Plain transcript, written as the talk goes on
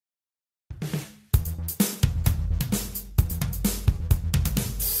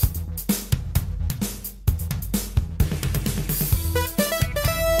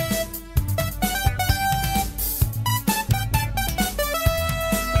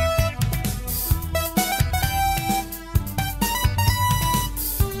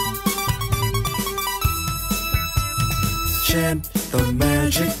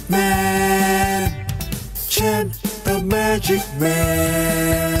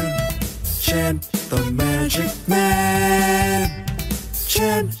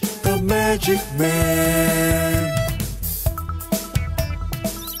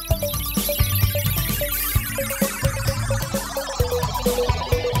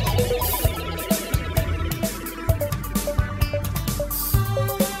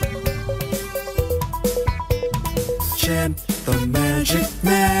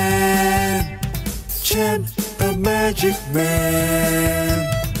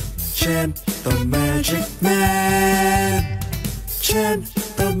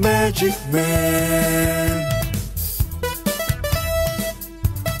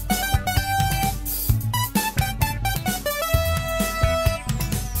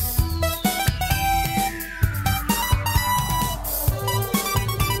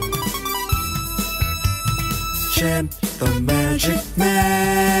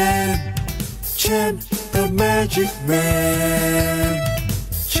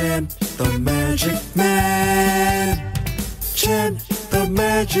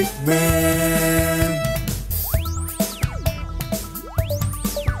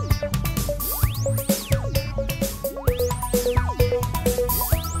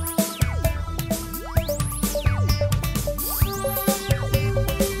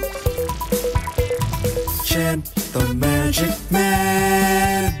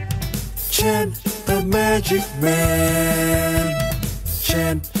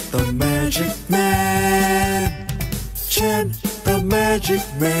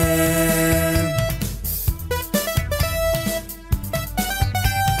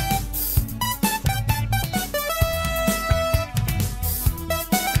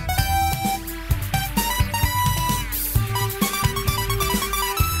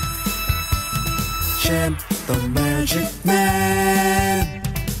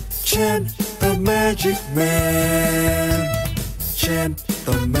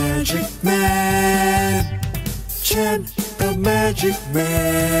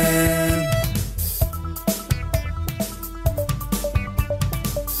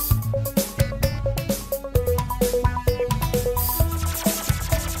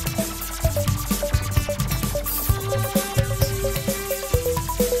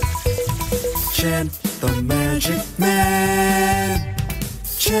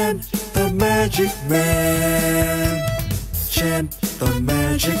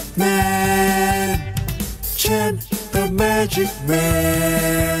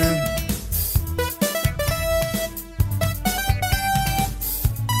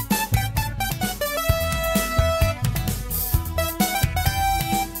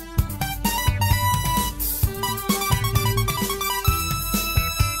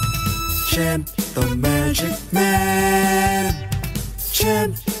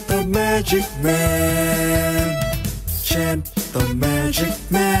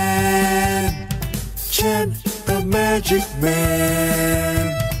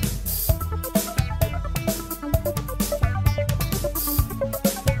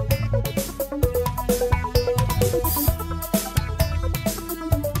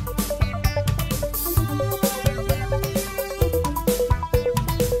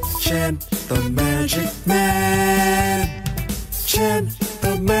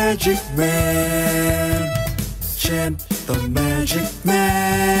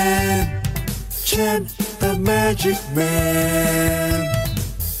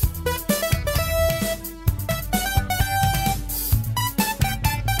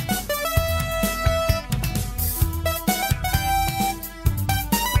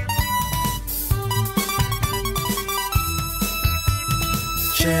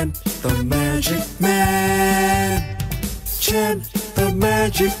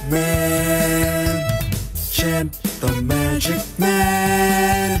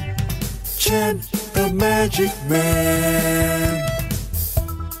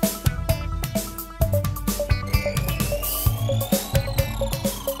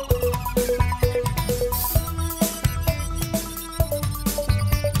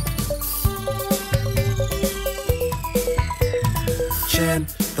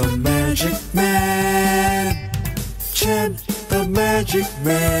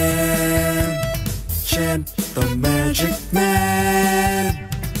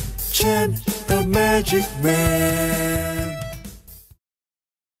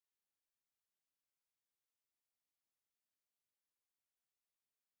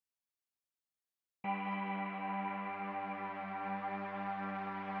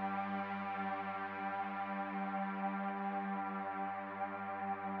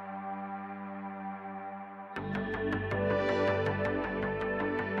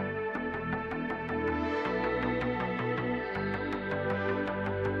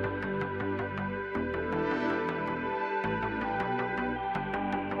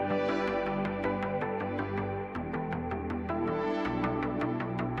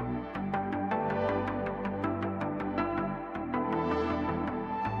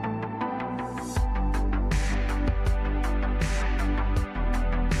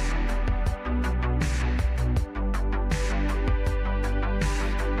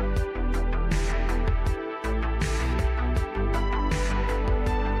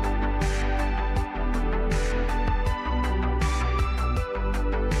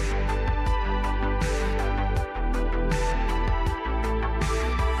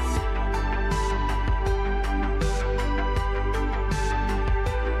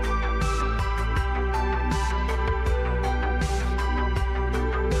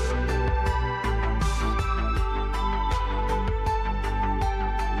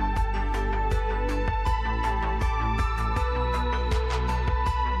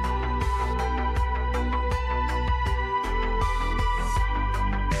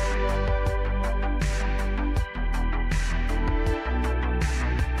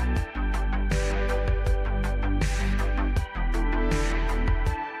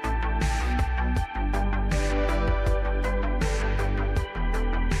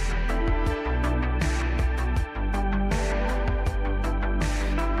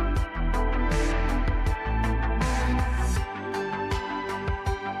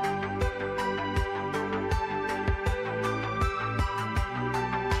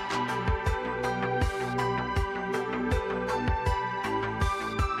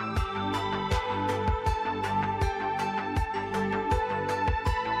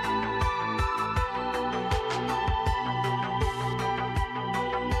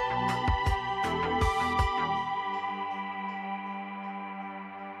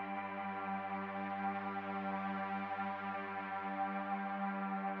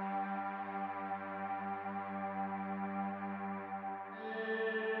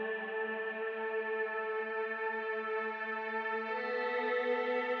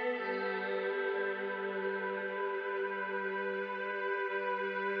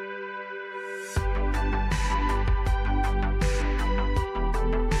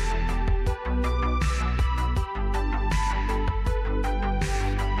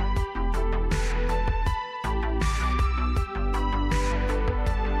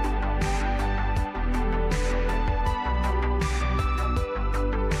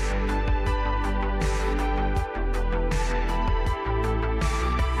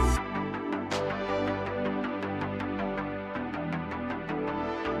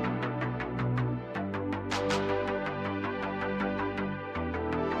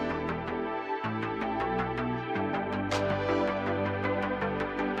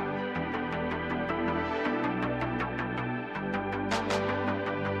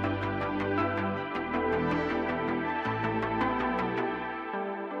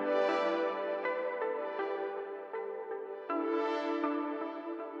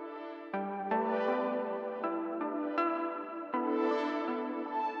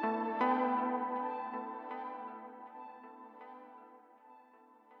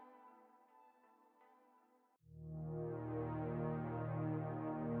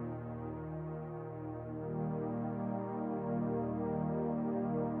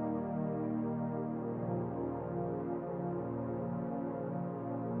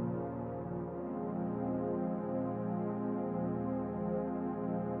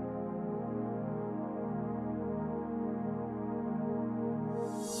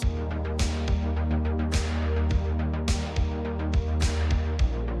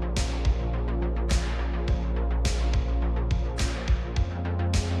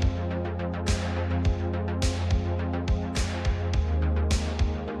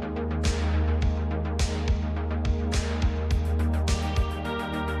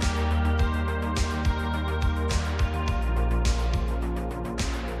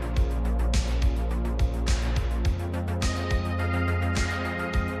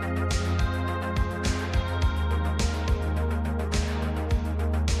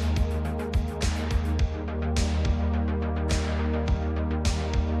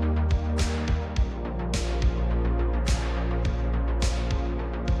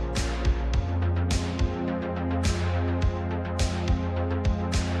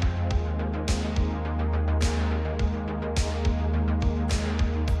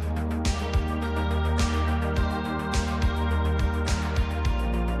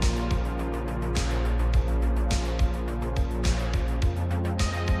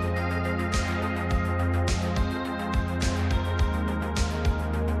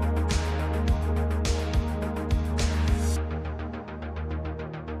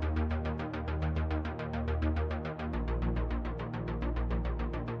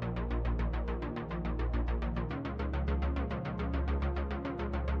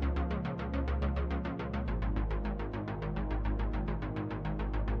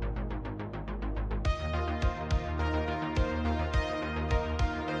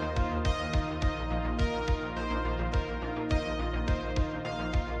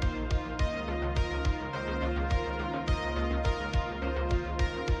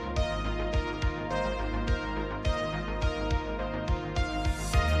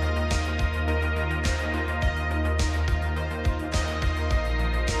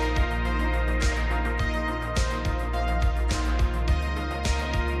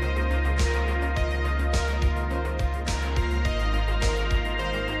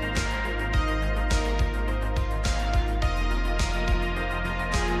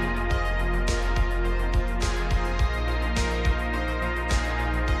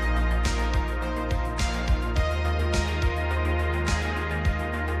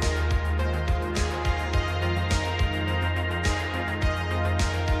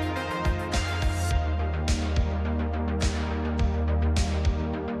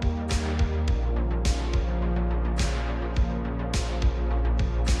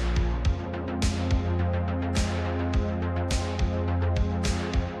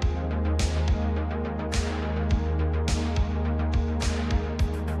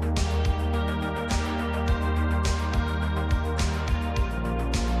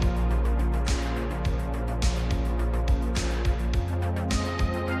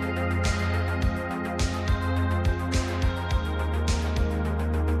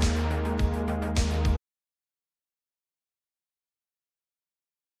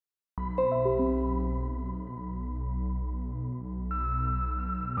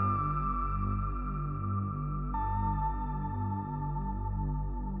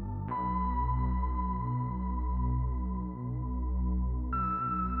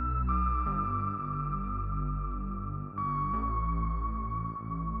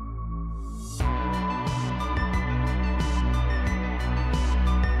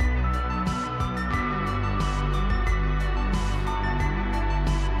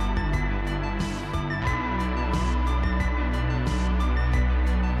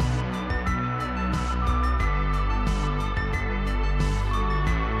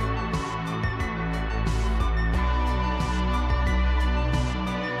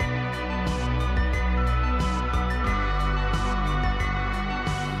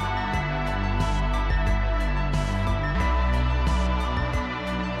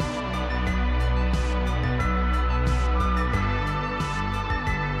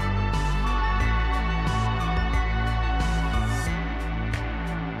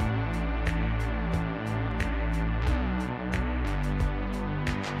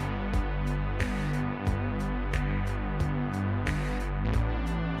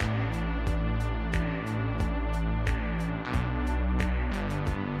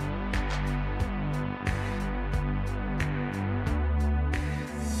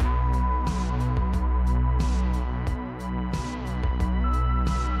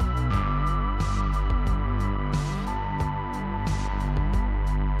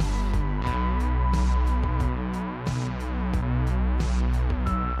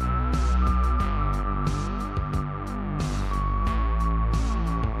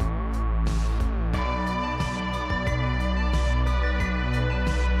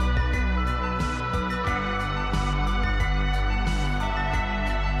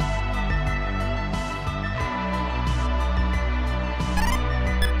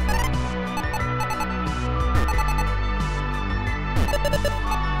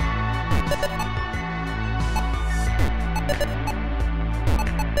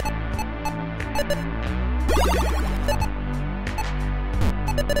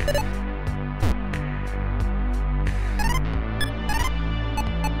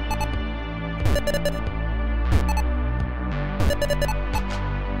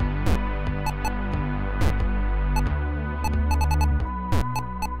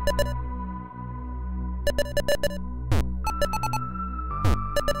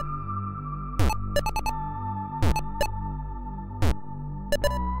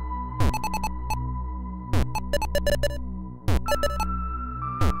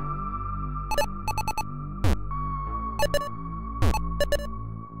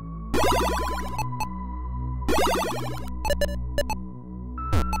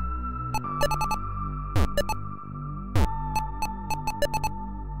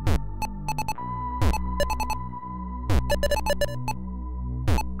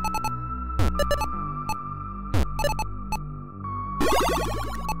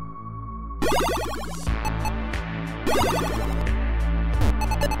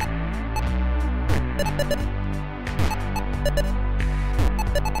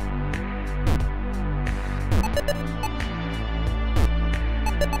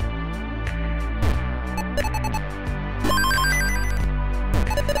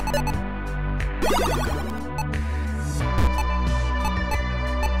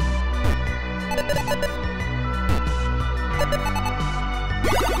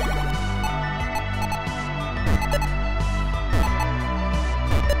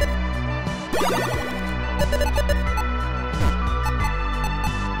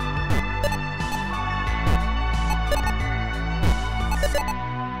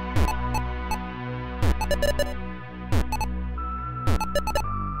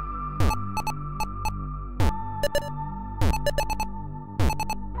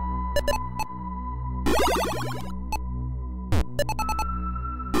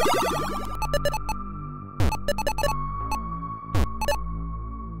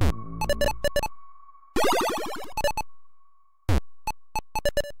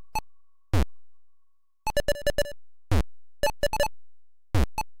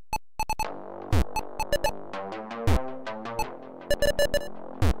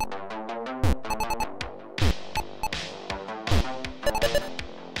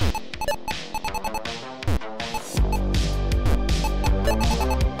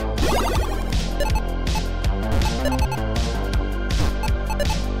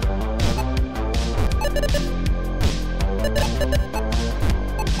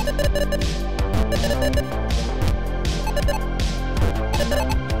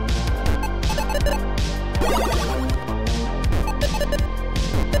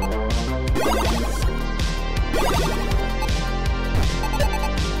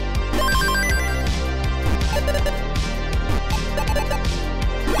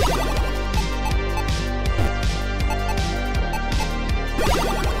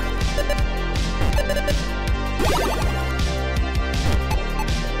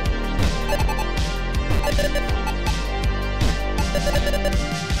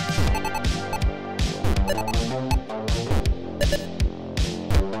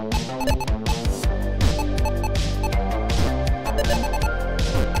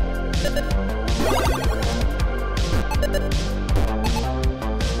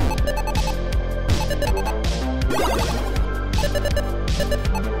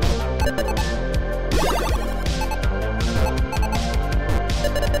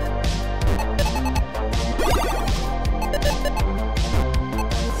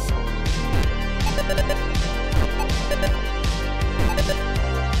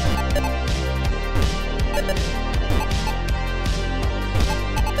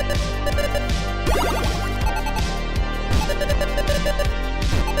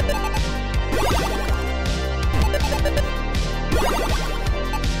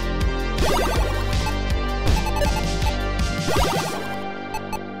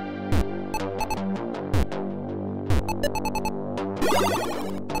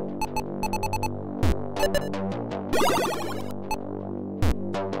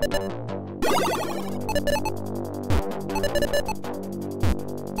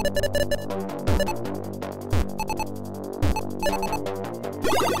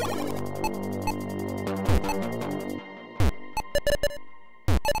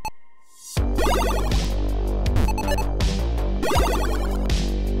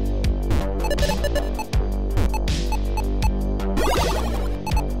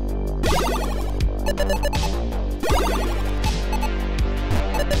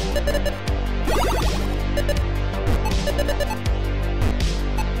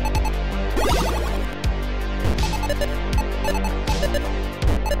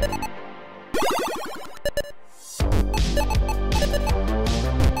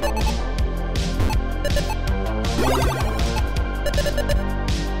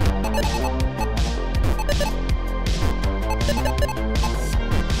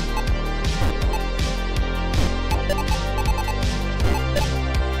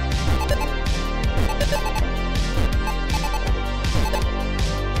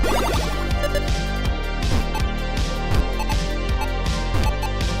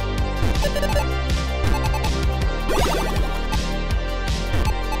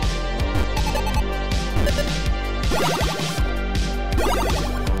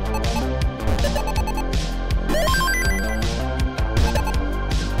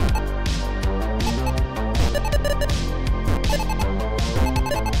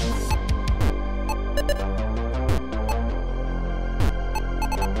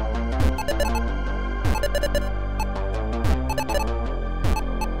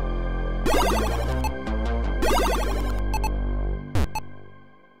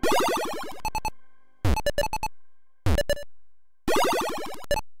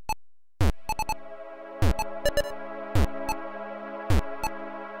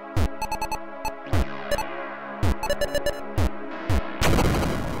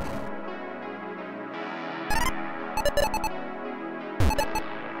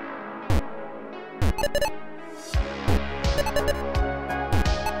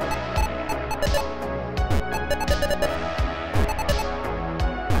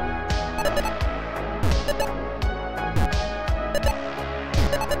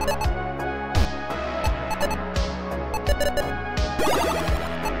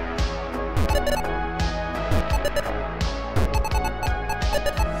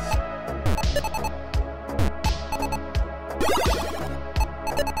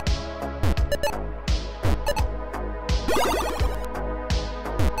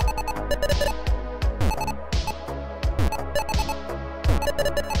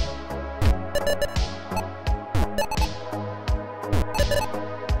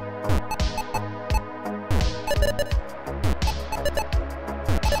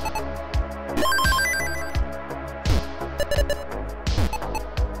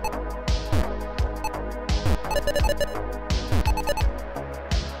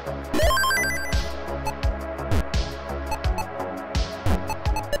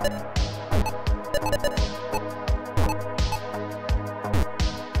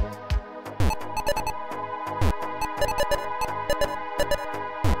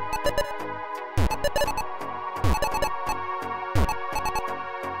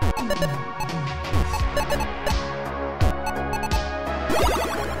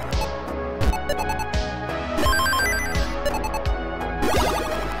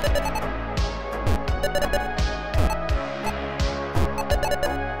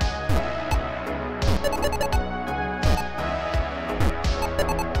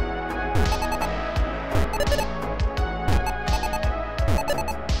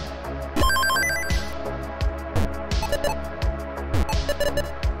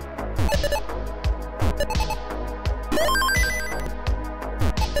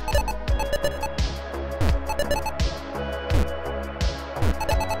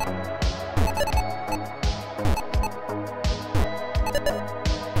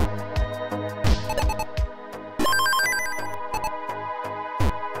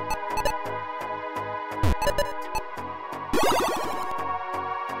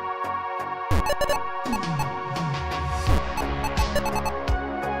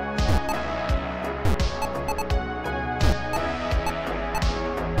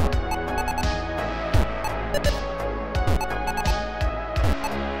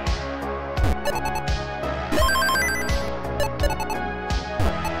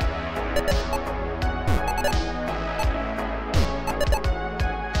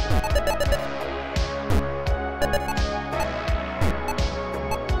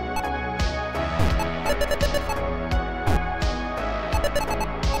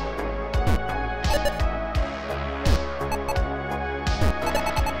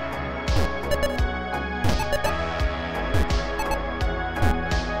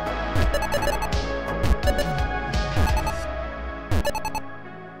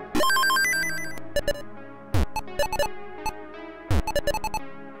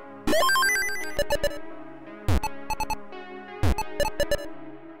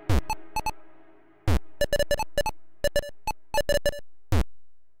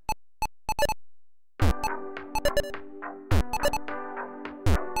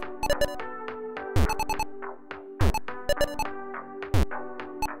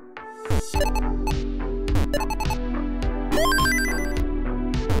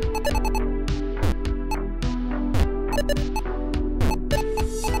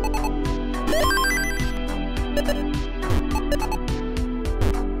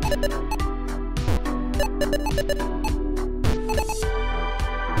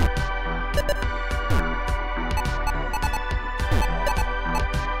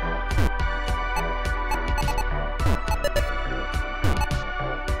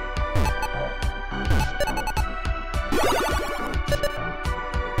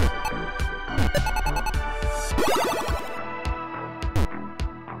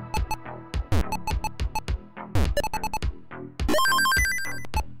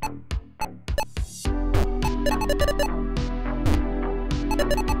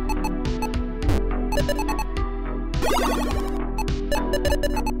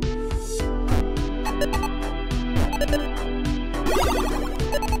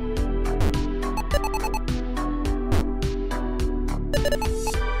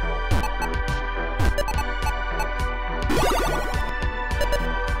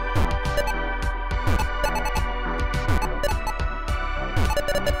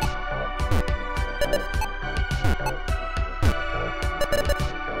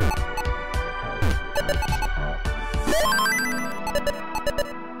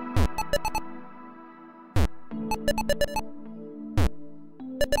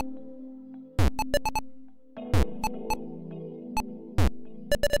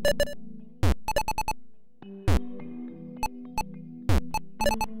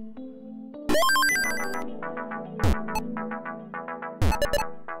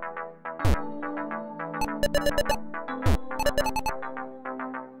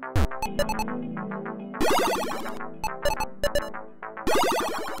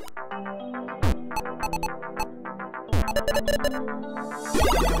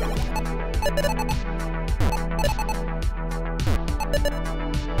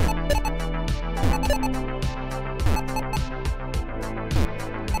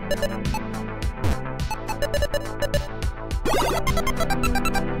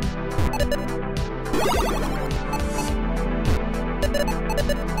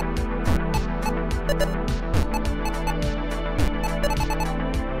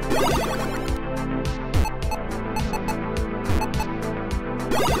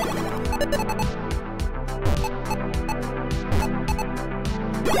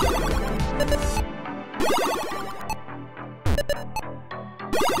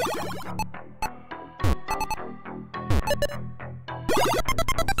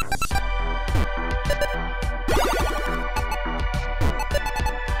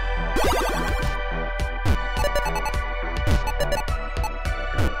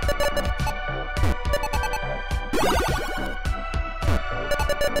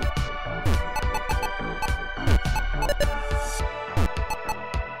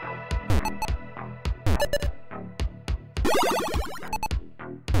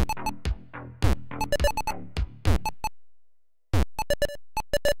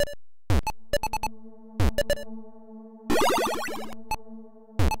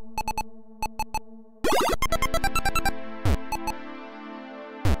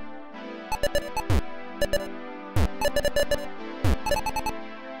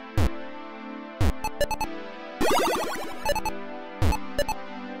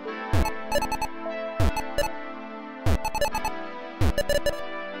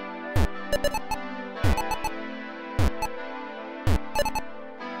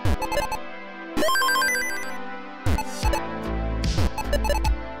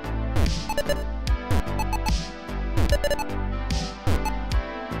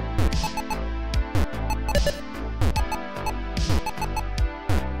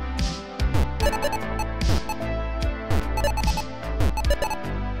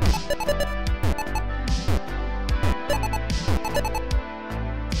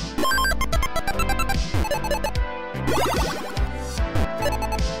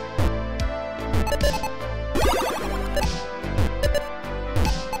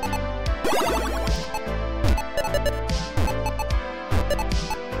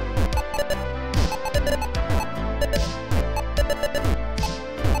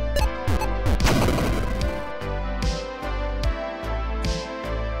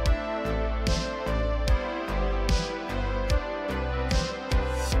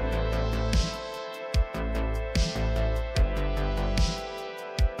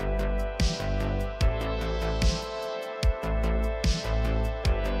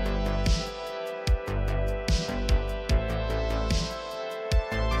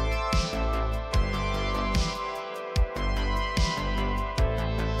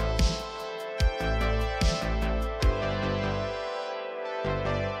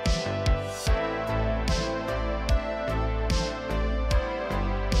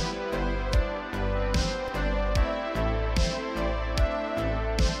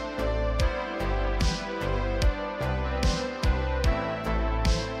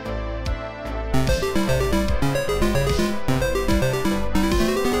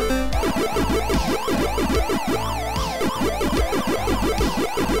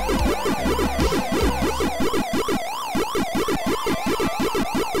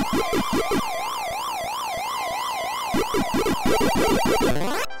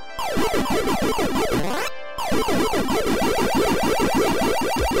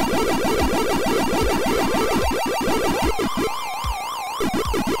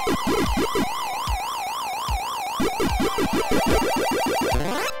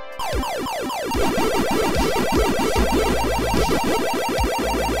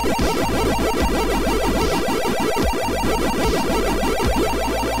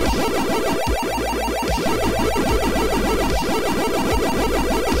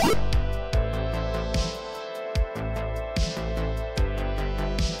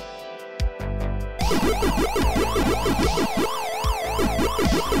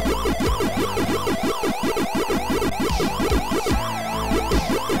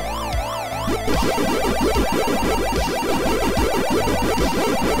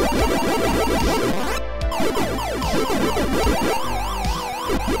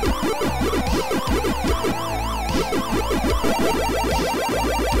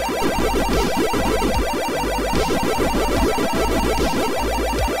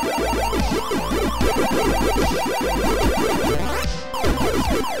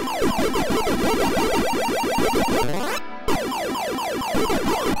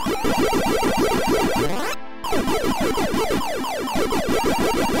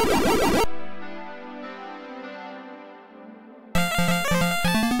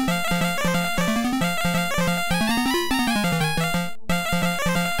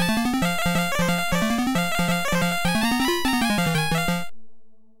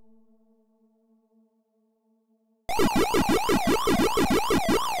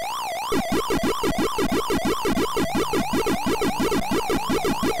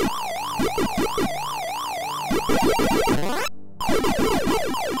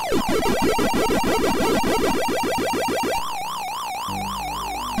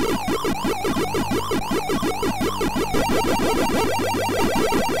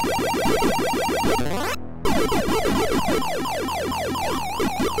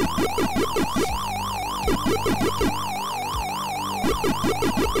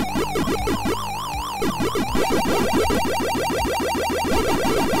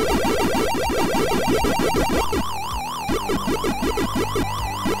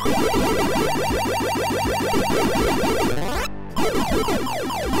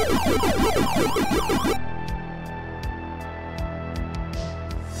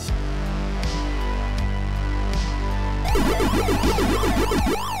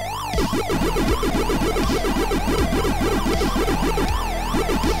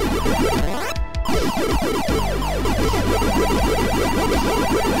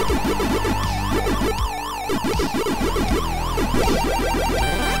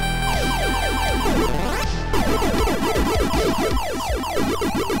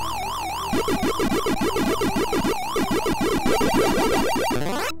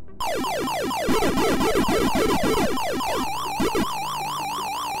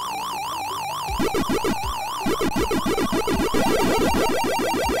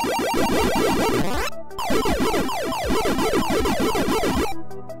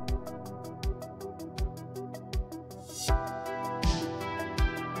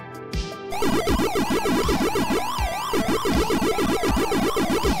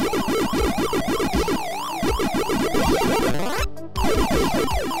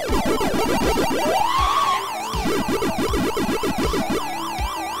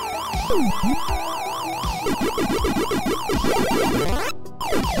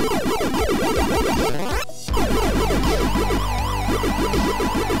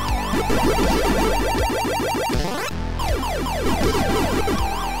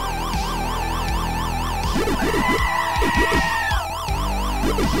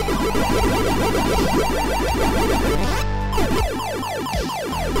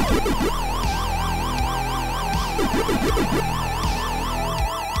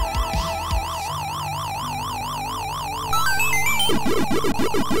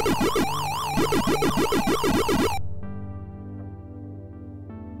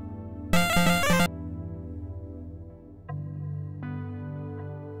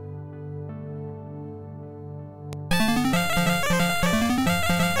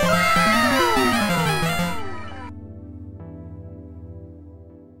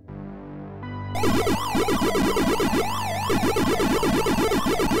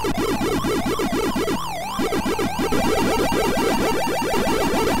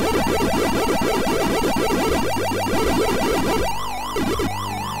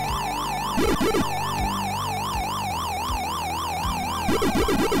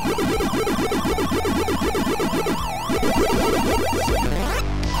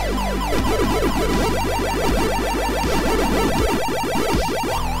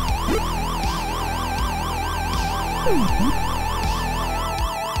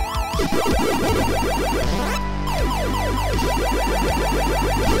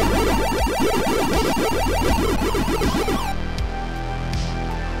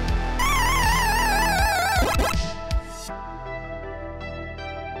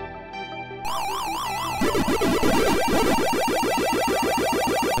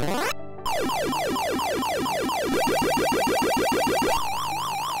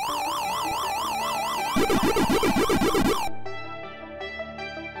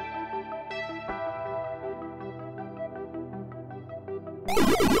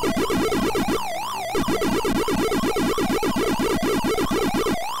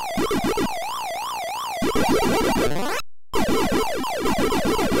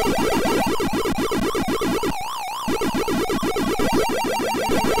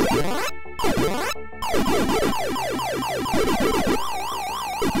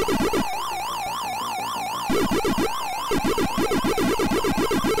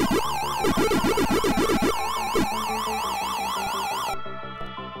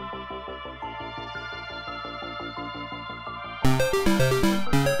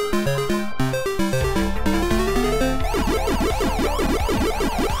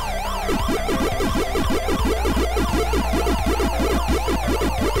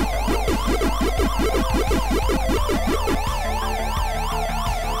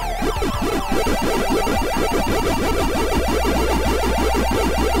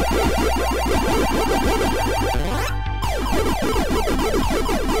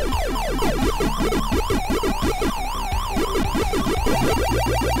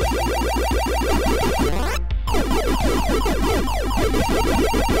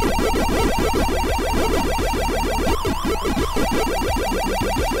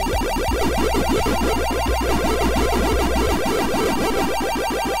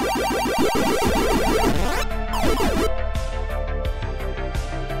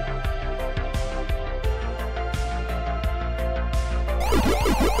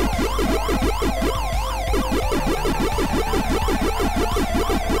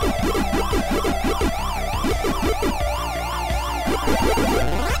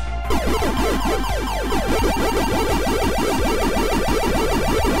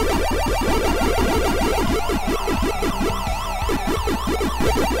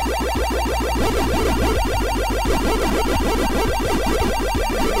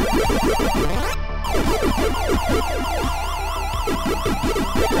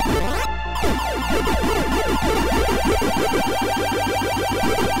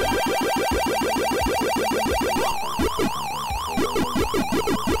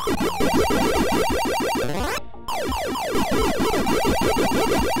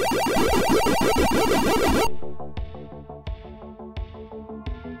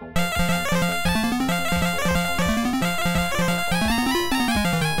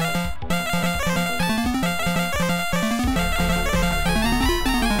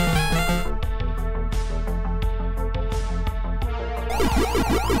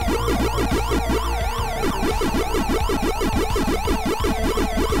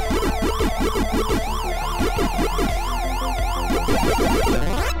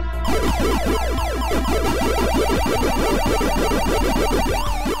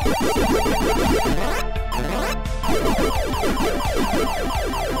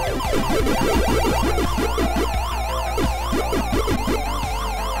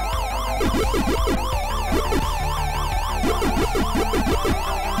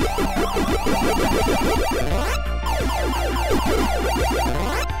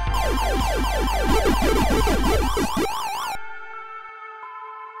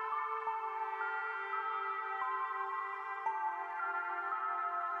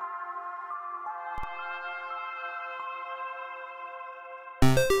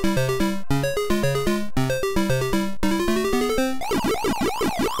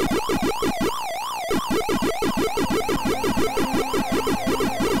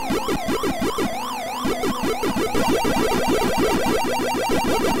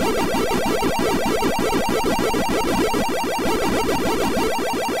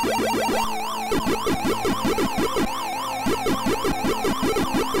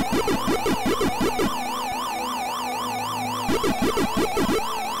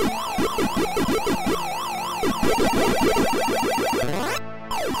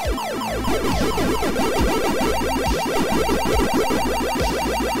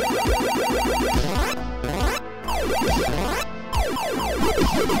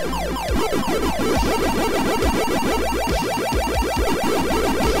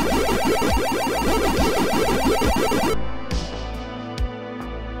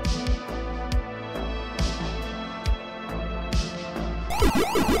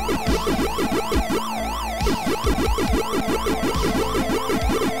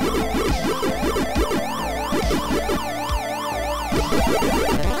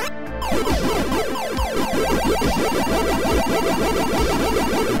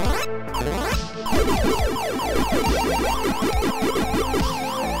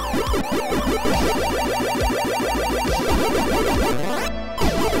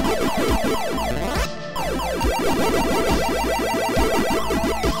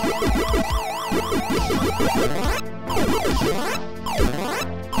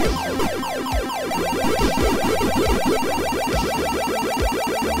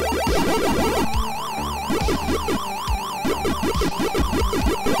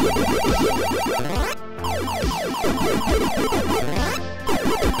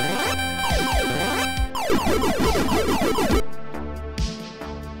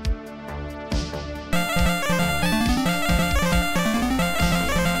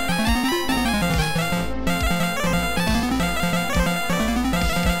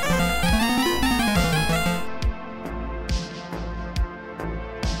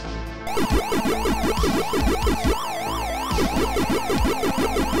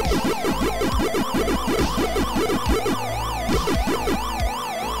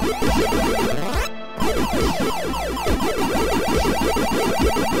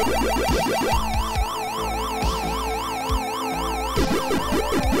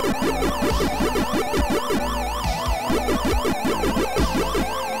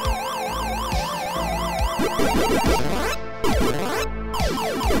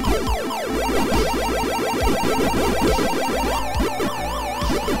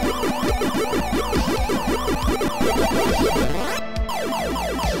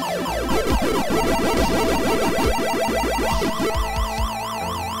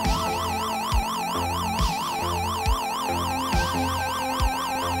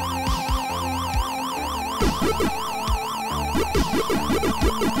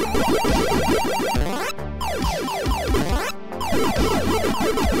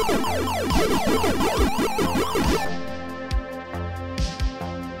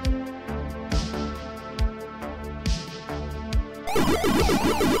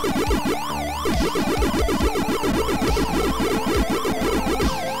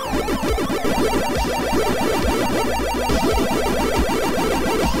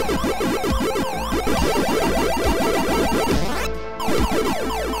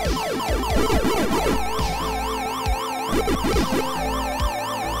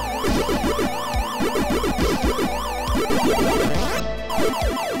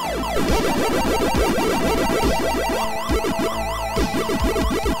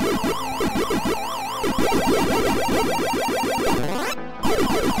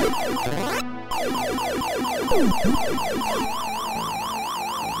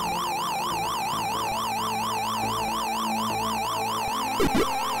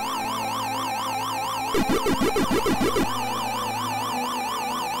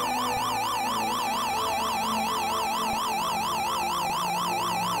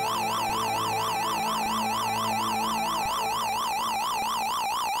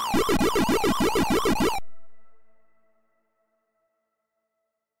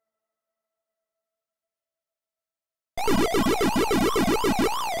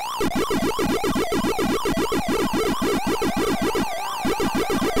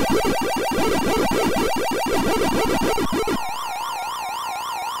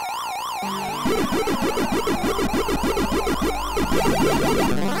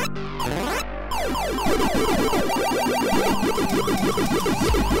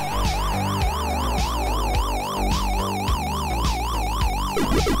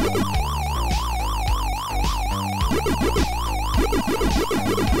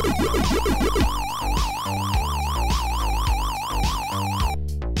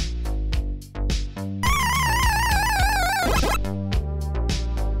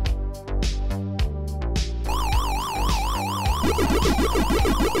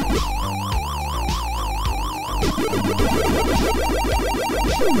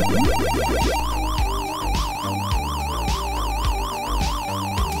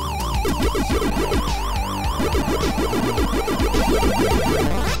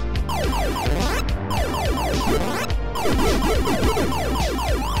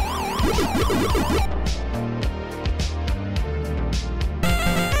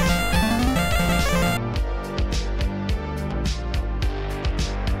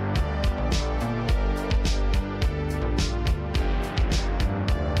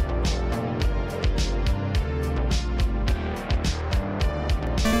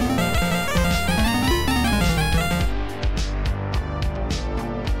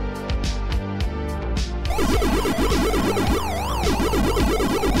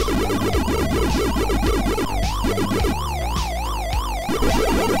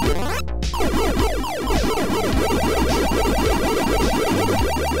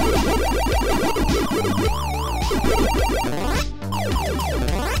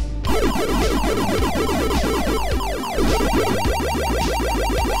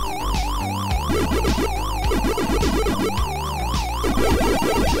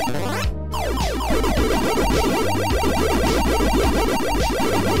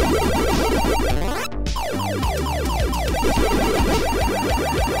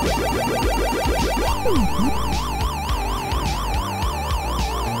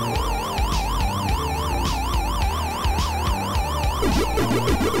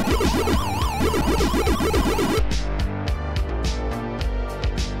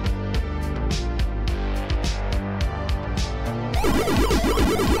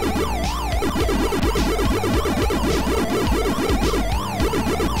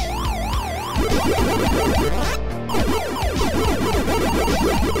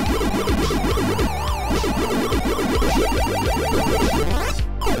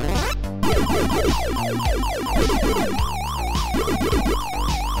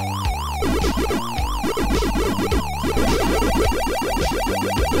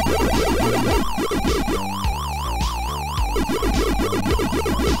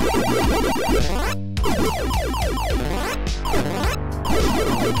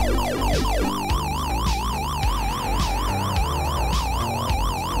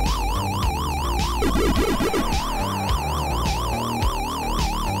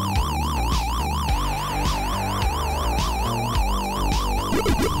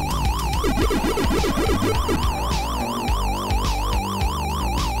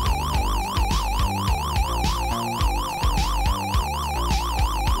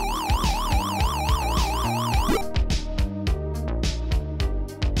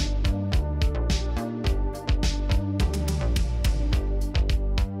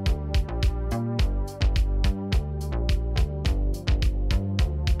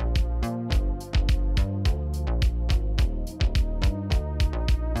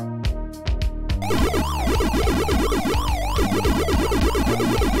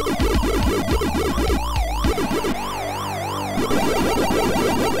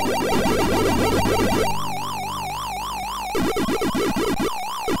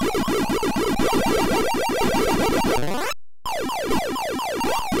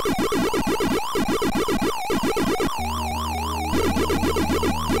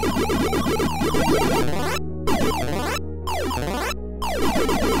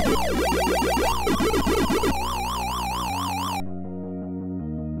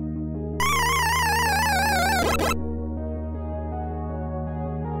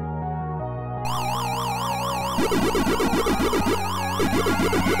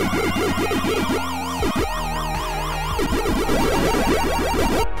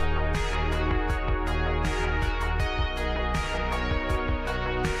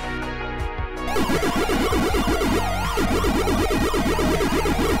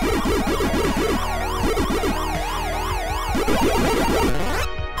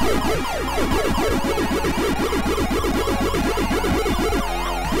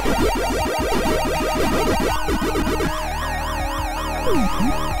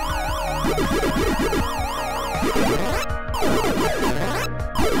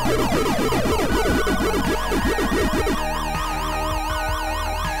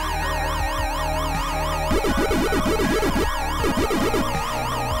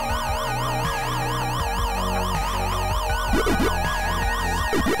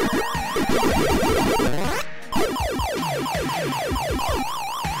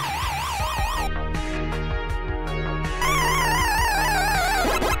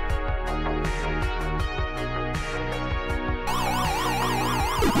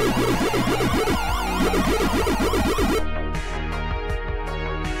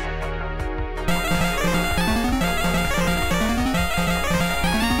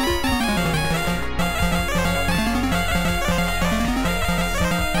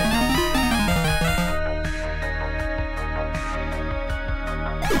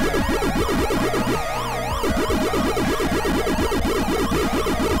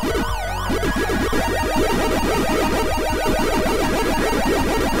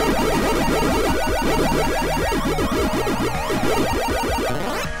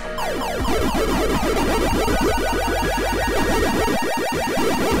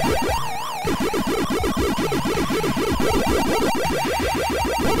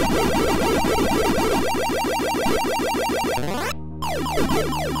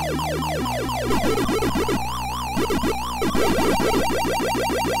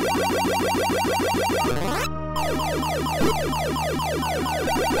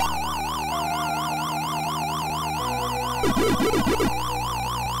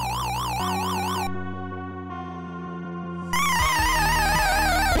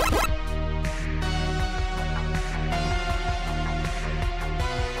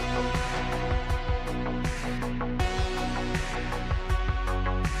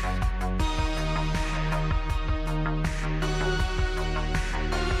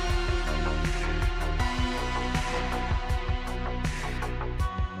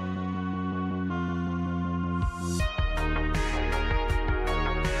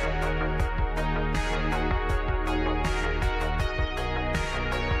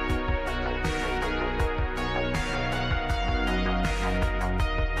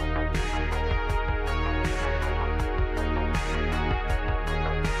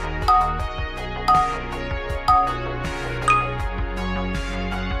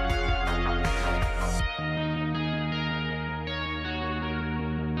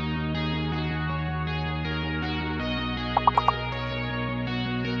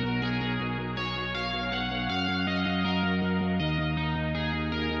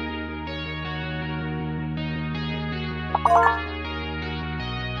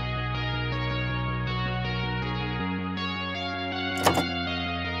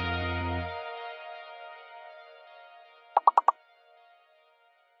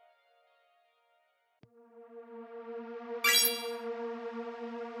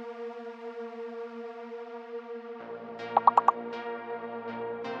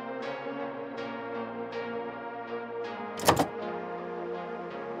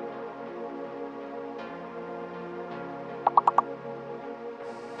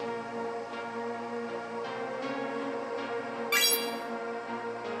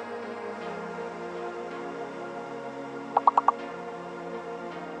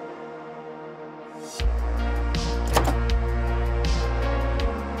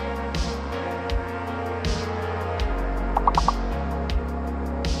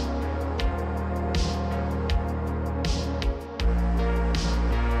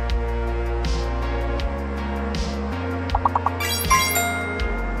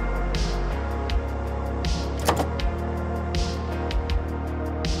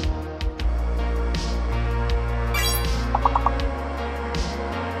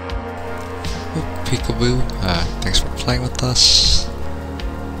Peekaboo, thanks for playing with us.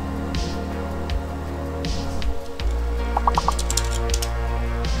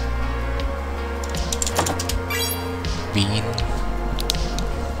 Bean.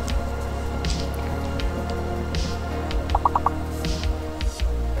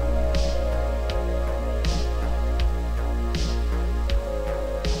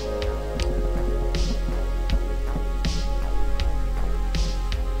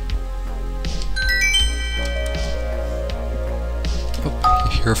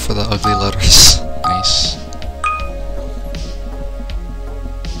 Here for the ugly letters. Nice.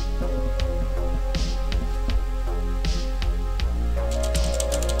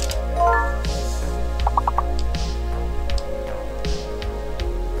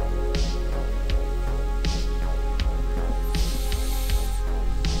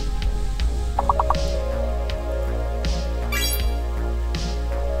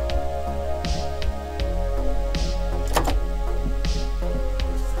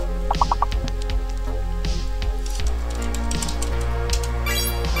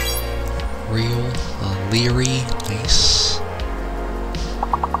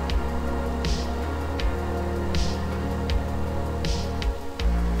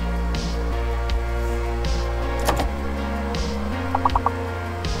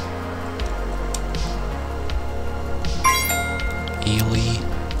 melee.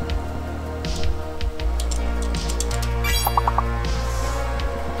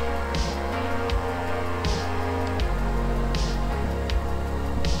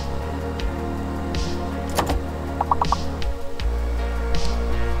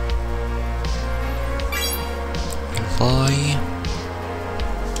 Fly.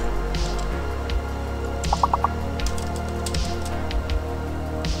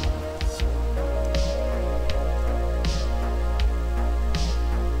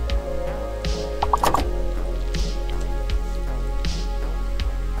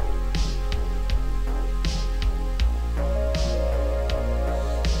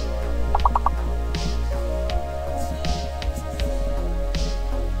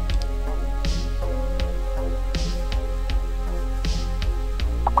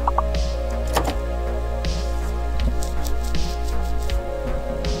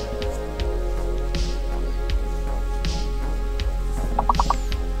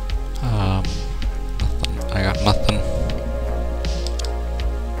 I got nothing.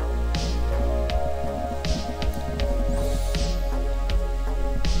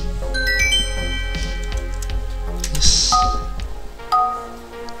 Yes.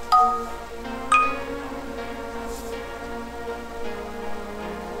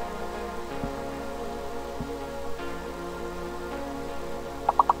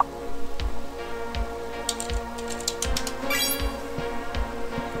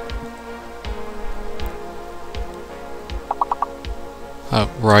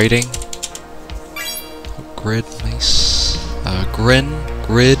 Writing. Grid, nice. Grid.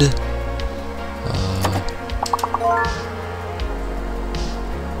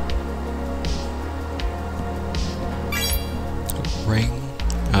 Ring.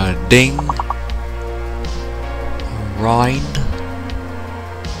 Ding. Rind.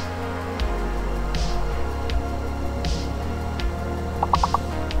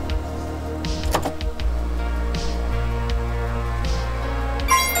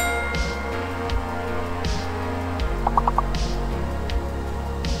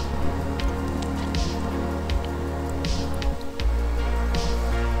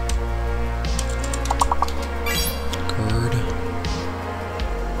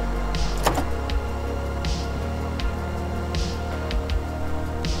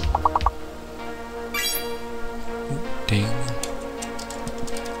 Ding.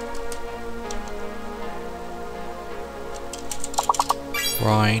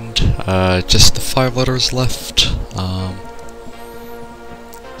 Rind. Just the 5 letters left.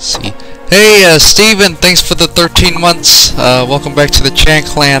 Let's see. Hey, Steven, thanks for the 13 months. Welcome back to the Chan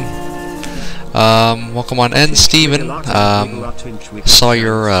Clan. Welcome on in, Steven. Saw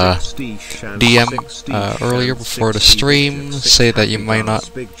your DM earlier before the stream. Say that you might not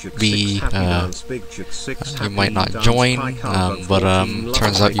be, you might not join, but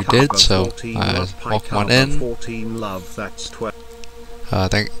turns out you did. So welcome on in.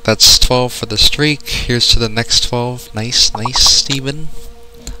 That's 12 for the streak. Here's to the next 12. Nice, Steven.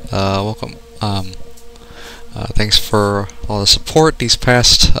 Welcome. Thanks for all the support these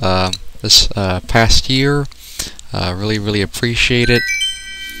past past year. Really appreciate it.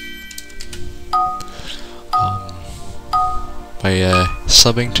 By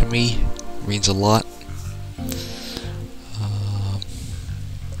subbing to me means a lot.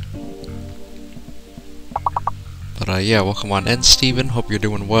 But yeah, welcome on in, Steven. Hope you're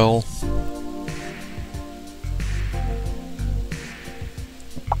doing well.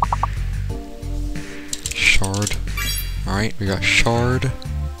 Shard. Alright, we got shard.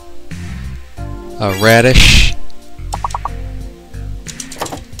 Radish.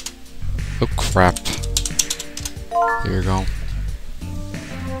 Oh crap. Here you go.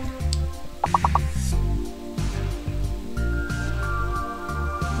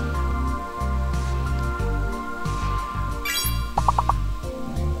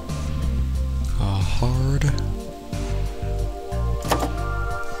 Hard.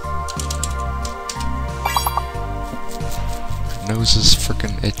 My nose is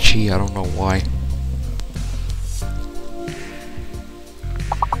freaking itchy, I don't know why.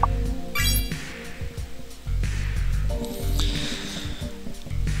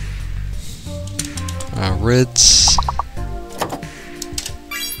 Rids.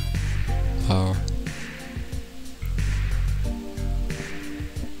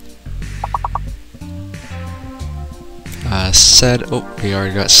 Said. Oh, we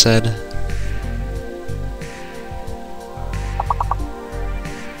already got said.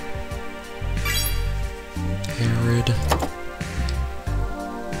 Arid.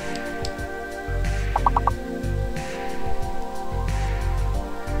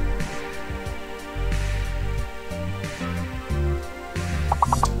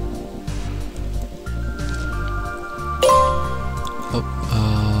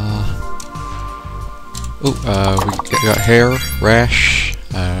 We got hair, rash,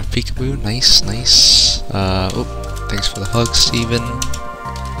 peekaboo, nice, nice. Thanks for the hug, Steven.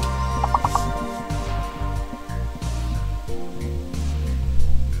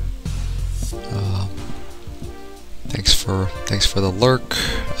 Thanks for the lurk.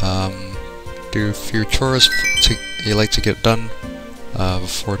 Do a few chores you like to get done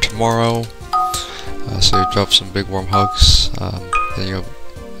before tomorrow. So you drop some big warm hugs. Then you'll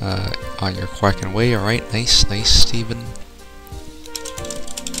on your quacking way. All right, nice, nice, Steven.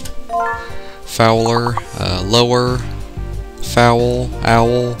 Fowler, lower, foul,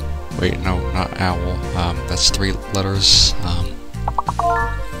 owl. Wait, no, not owl. That's 3 letters.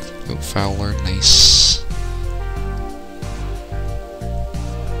 Fowler, nice.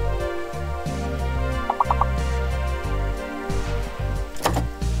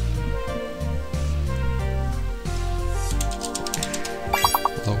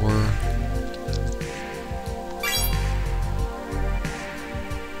 Lower.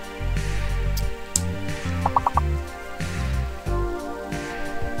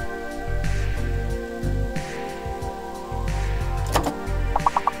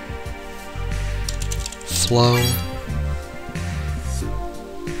 Flow.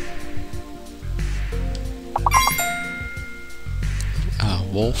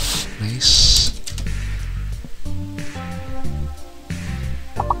 Wolf, nice.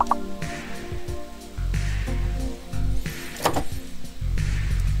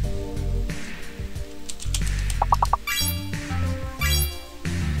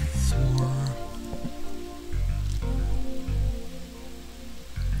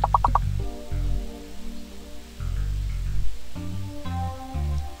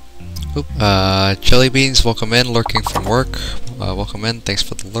 Jelly Beans, welcome in, lurking from work. Welcome in, thanks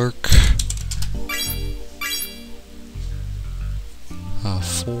for the lurk.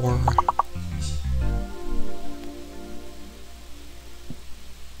 4.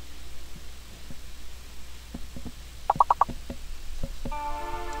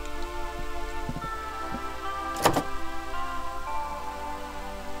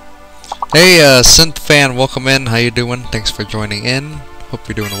 Hey, Synth Fan, welcome in. How you doing? Thanks for joining in. Hope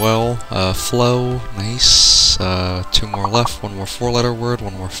you're doing well. Flow, nice. 2 more left. 1 more 4-letter word.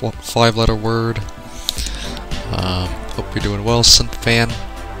 1 more 5-letter word. Hope you're doing well, Synth Fan.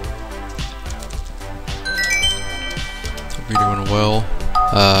 Hope you're doing well.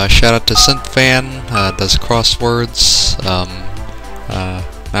 Shout out to Synth Fan. Does crosswords.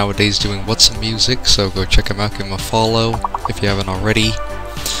 Nowadays doing What's Some Music. So go check him out. Give him a follow if you haven't already.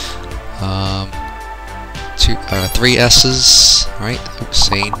 3 S's, right? Oops,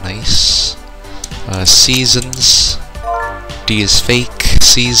 sane, nice. Seasons, D is fake,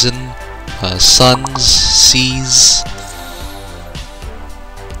 season, suns, seas.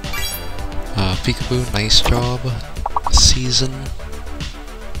 Peekaboo, nice job. Season,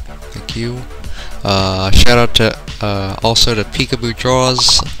 thank you. Shout out to also to Peekaboo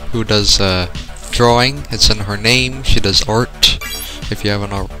Draws, who does drawing. It's in her name. She does art. If you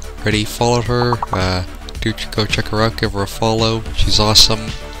haven't already followed her, do go check her out, give her a follow, she's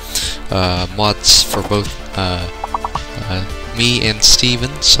awesome. Mods for both me and Steven,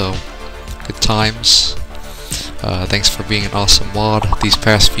 so good times. Thanks for being an awesome mod these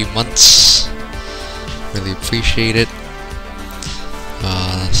past few months, really appreciate it.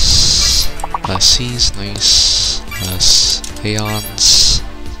 Seas, nice. Aeons,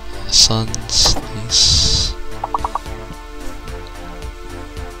 suns, nice.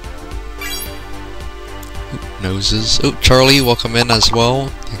 Noses. Oh, Charlie, welcome in as well.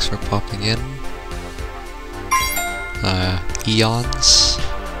 Thanks for popping in. Eons.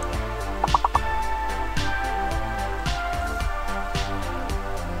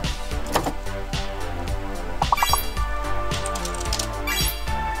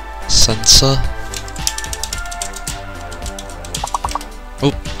 Sansa.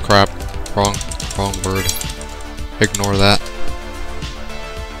 Oh, crap. Wrong word. Ignore that.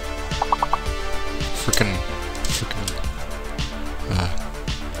 Frickin'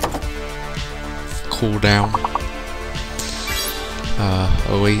 cool down.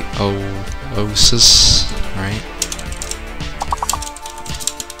 Oasis, right?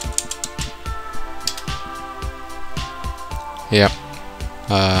 Yeah.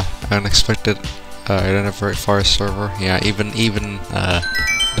 Unexpected identifier fire server. Yeah, even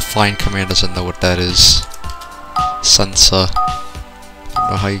the find command doesn't know what that is. Sansa.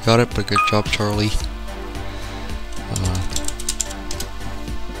 Don't know how you got it, but good job, Charlie.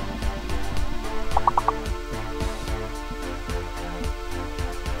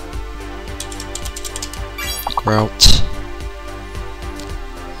 Grout.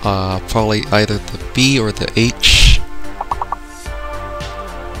 Probably either the B or the H.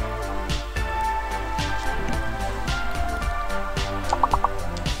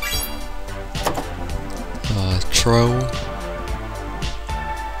 Tro.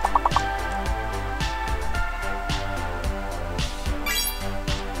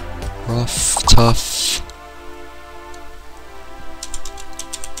 Rough, tough.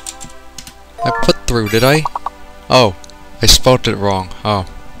 I put through, did I? Oh, I spelled it wrong. Oh,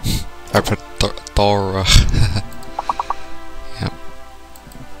 I put Thor. Yep.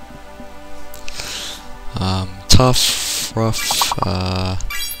 Tough, rough.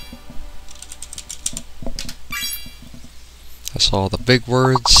 That's all the big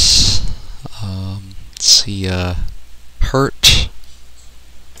words. Let's see. Hurt.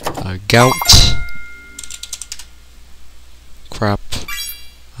 Gout. Crap.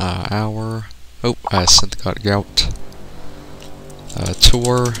 Hour. Oh, I got gout.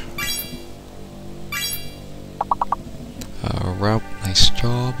 Tour. Route. Nice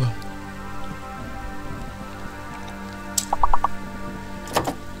job.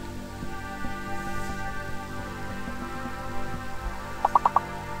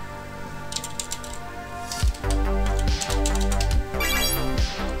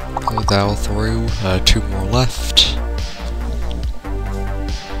 Thou through. 2 more left.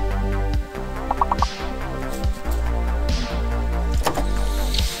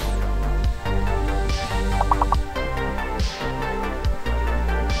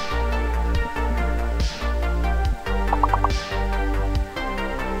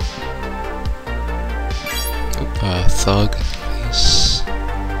 Thug. Nice.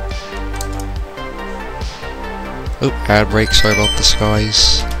 Oh, ad break. Sorry about this,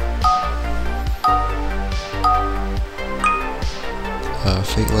 guys.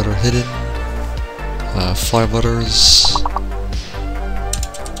 Fake letter hidden. 5 letters.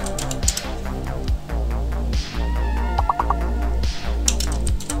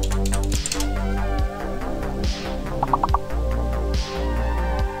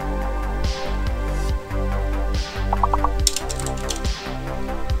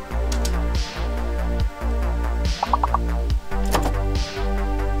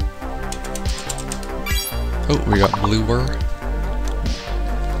 Oh, we got bluer.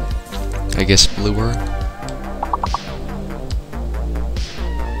 I guess bluer.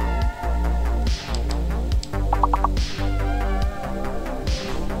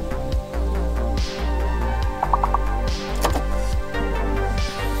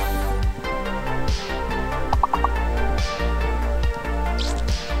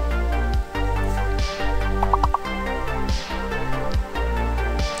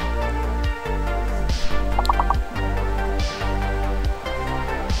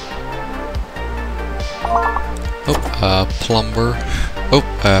 Plumber. Oh,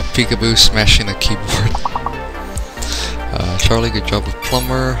 Peekaboo smashing the keyboard. Charlie, good job with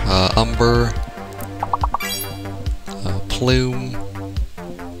Plumber. Umber. Plume.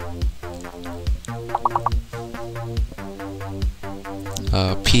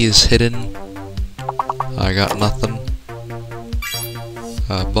 P is hidden. I got nothing.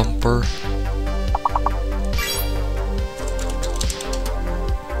 Bumper.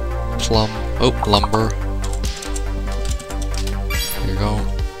 Plum. Oh, lumber. There you go.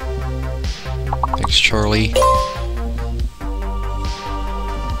 Thanks, Charlie.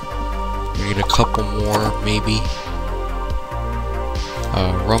 We need a couple more, maybe.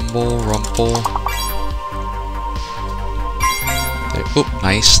 Rumble, rumple. There, oh,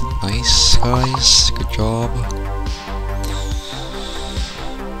 nice, nice, guys. Good job.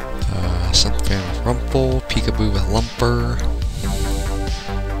 Something with rumple, peekaboo with lumper.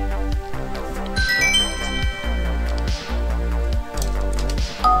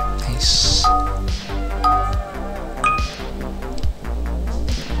 Nice.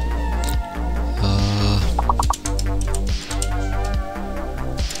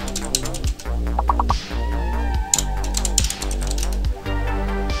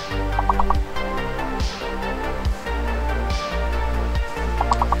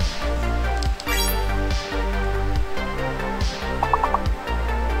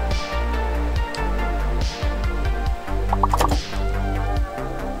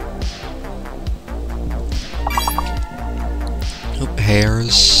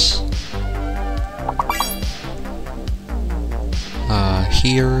 Hairs.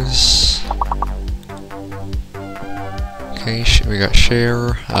 Here's. Okay, we got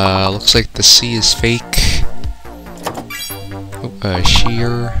share. Looks like the C is fake. Oh,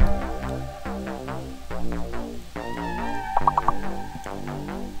 sheer.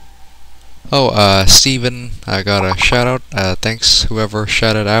 Steven, I got a shout out. Thanks whoever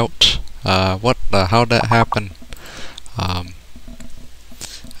shouted out. How'd that happen?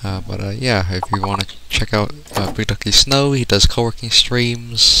 Yeah, if you want to check out Big Ducky Snow, he does co-working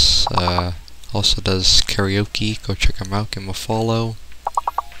streams, also does karaoke. Go check him out, give him a follow.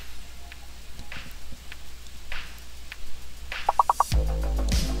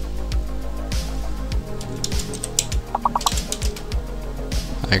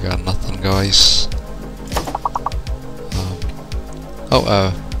 I got nothing, guys.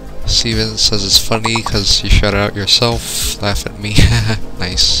 Steven says it's funny because you shout out yourself. Laugh at me.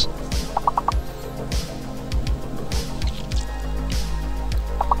 Nice.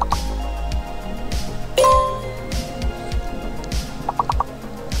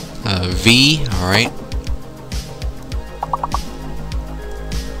 V, alright.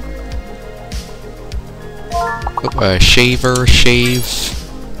 Shaver, shave.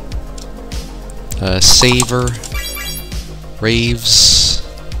 Saver. Raves.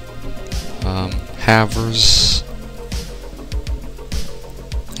 Havers.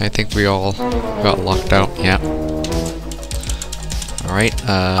 I think we all got locked out, yeah. Alright,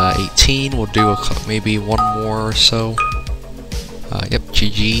 18, we'll do maybe one more or so. Yep,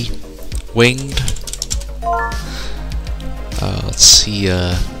 GG. Winged. Let's see,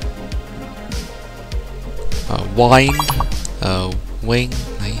 Wind. Wing,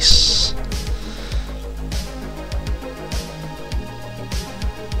 nice.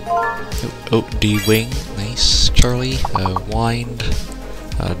 D-Wing, nice. Charlie, Wind.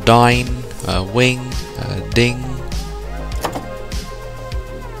 Dine, Wing, Ding.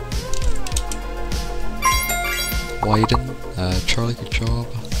 Widen, Charlie, good job.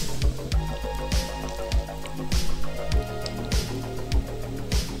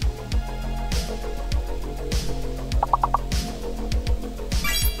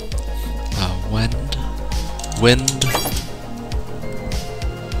 Wind.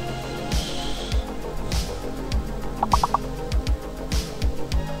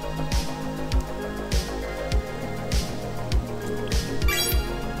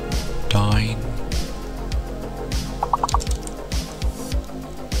 Dine.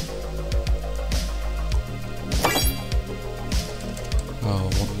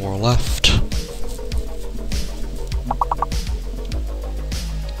 One more left.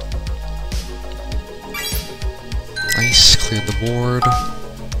 Nice, cleared the board.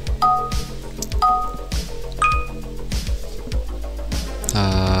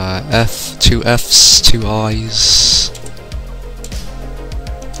 F, 2 Fs, 2 Is.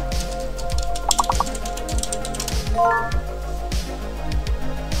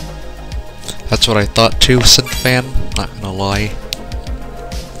 That's what I thought too, Synfan, not gonna lie.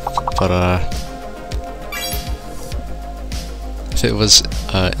 But if it was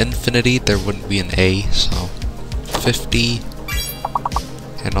infinity, there wouldn't be an A, so 50.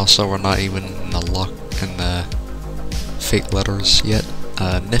 And also we're not even in the fake letters yet.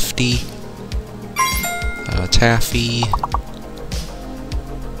 Nifty. Taffy.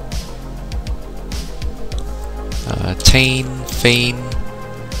 Tane, Fane.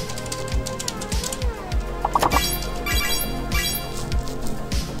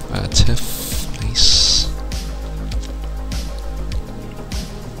 Tiff, nice.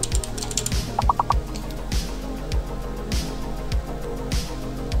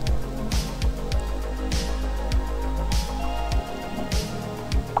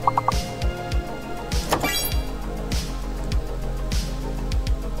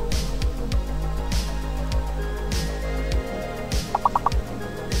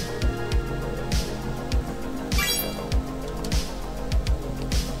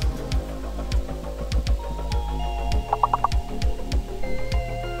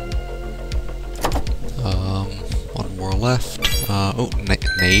 One more left.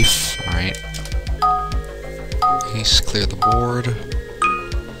 Knave. Alright. Nice, clear the board.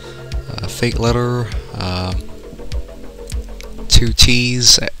 Fake letter. 2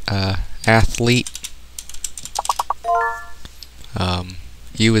 T's. Athlete.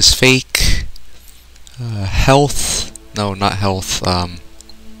 U is fake. Health. No, not health.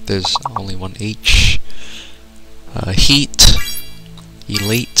 There's only one H. Heat.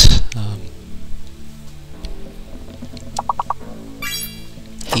 Elate.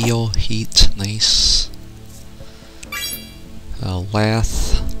 Heal, heat, nice.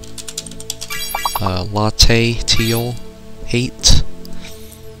 Lath. Latte, teal, hate.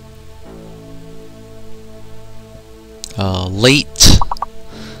 Late.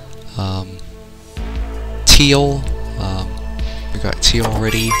 Teal. We got teal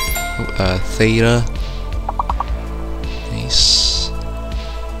already. Theta. Nice.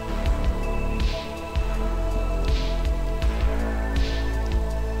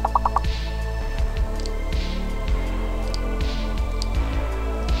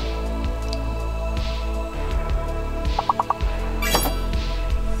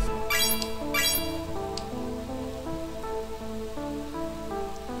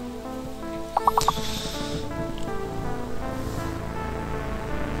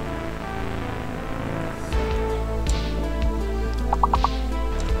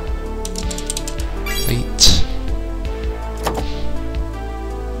 8.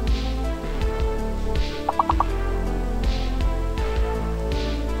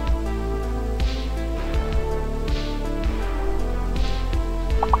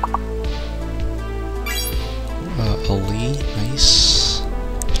 Ali, nice.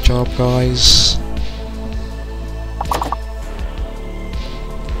 Good job, guys.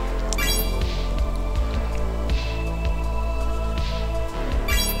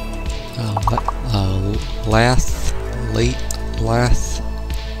 Lath, Lath.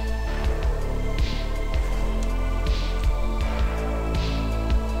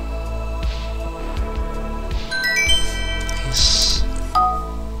 Nice.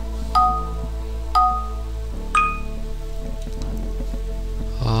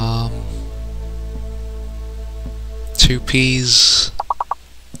 Two P's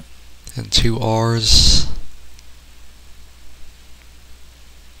and 2 R's.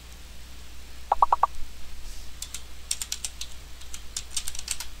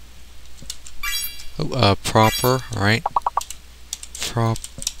 Oh, proper, right? Prop.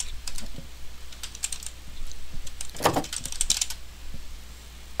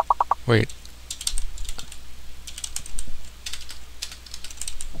 Wait.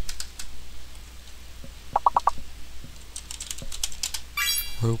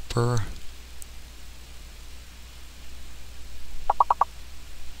 Roper.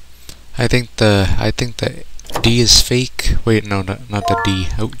 I think the D is fake. Wait, no, not the D.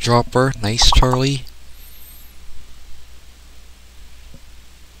 Oh, dropper. Nice, Charlie.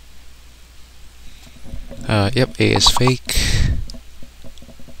 Yep, A is fake.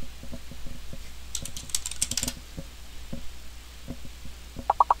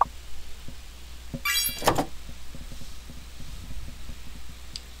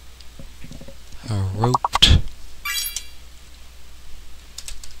 Roped.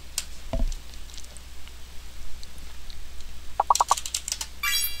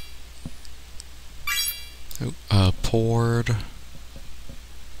 Oh, poured.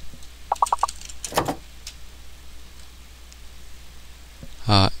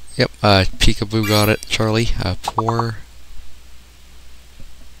 Yep, Peekaboo got it, Charlie. Pour.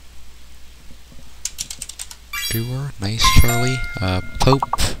 Doer, nice, Charlie. Pope.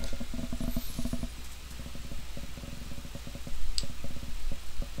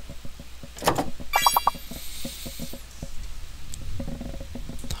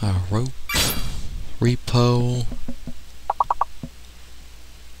 Rope. Repo.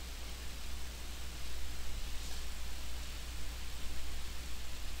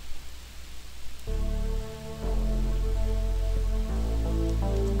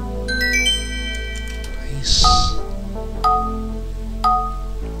 Nice.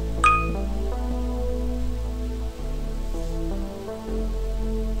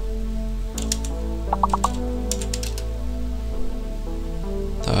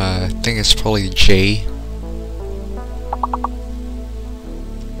 I think it's probably J.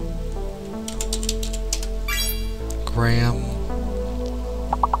 Graham.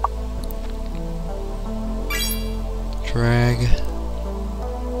 Drag.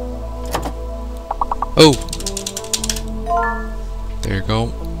 Oh! There you go.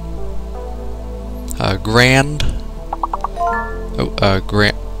 Grand. Oh,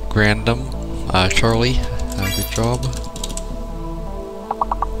 Grandum. Charlie. Good job.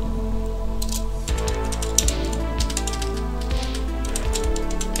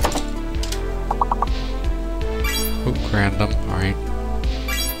 Oh, Grandum. Alright.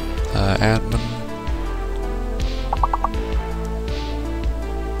 Admin.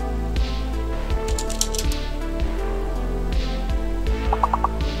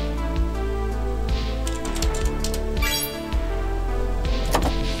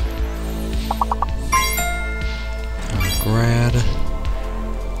 Grad.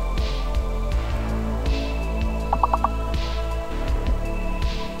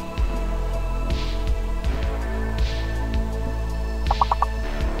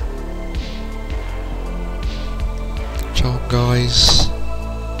 Good job, guys.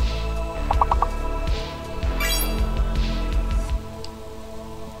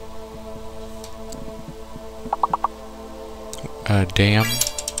 Damn.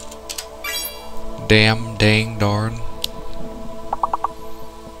 Damn, dang, darn.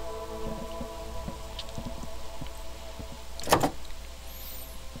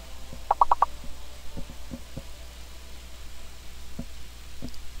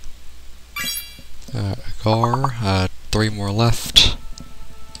 Agar, 3 more left.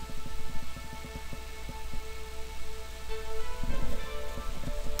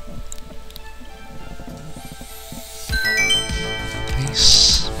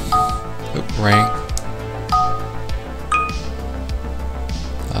 Nice. Oh, rank.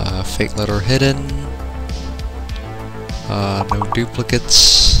 fake letter hidden. No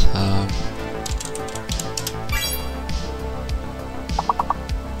duplicates.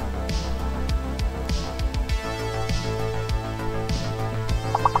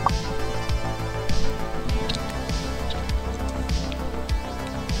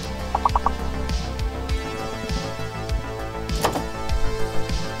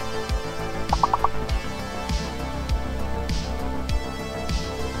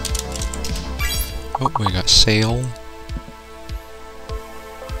 Oh, we got sail.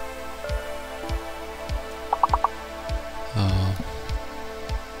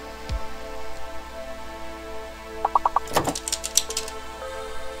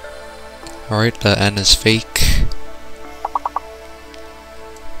 Alright, the N is fake.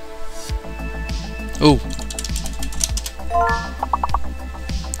 Oh!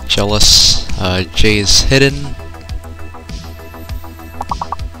 Jealous. J is hidden.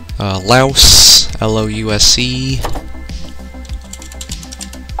 Louse. L-O-U-S-E.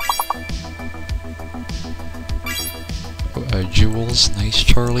 Jewels. Nice,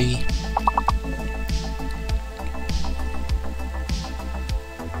 Charlie.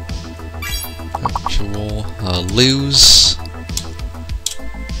 Jewel. Lose.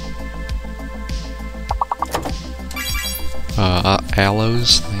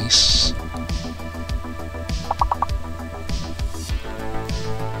 Aloes. Nice.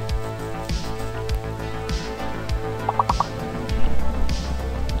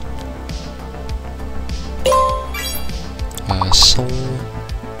 Soul.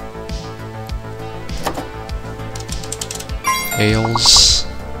 Ales.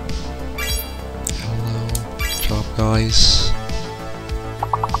 Hello. Good job, guys.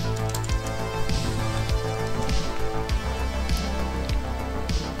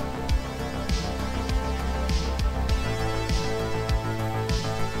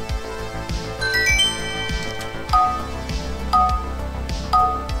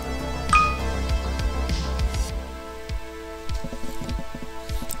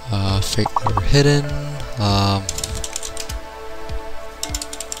 Fake letter hidden.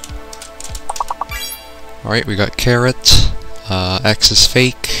 Alright, we got carrot. X is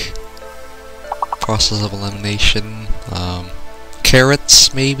fake. Process of elimination.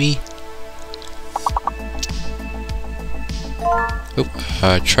 Carrots, maybe?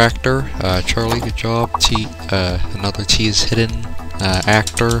 Oh, tractor. Charlie, good job. T, another T is hidden.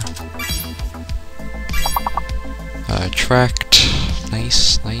 Actor. Tracked.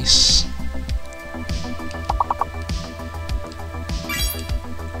 Nice, nice.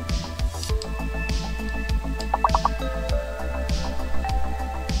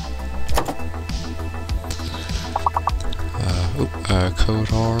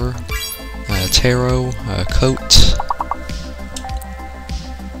 Code R. Tarot. Coat.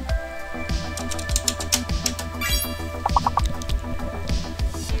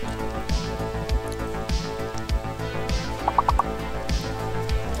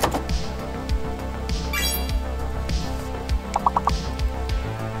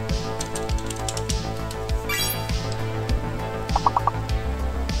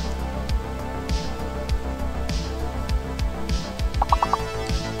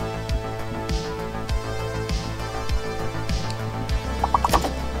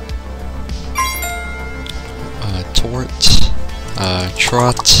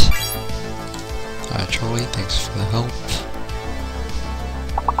 Trot. Charlie, thanks for the help.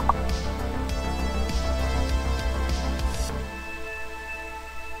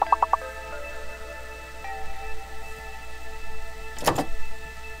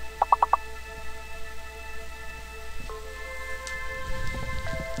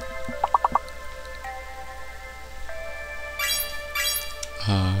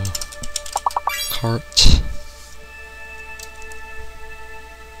 Cart.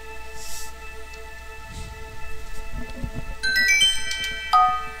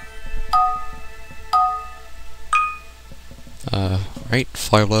 Right,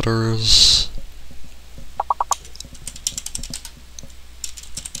 5 letters.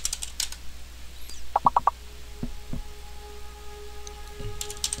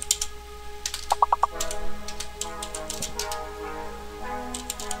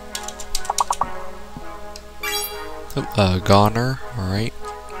 Oh, goner, alright.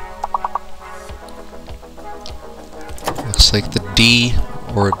 Looks like the D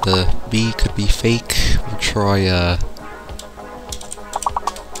or the B could be fake. We'll try,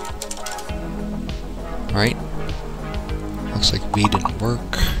 right? Looks like B didn't work.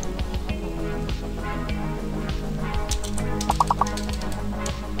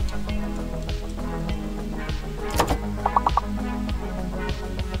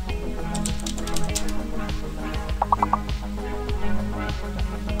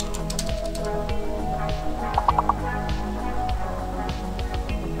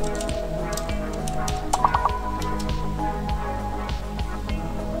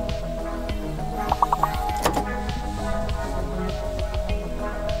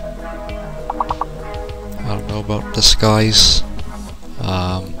 about this, guys.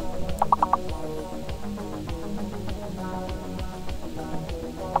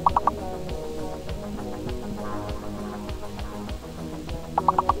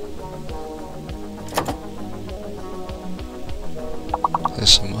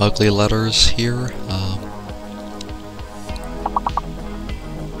 There's some ugly letters here.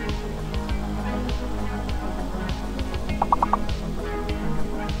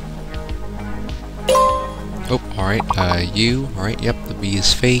 Oh, alright, U, alright, yep, the B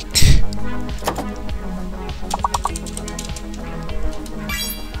is fake.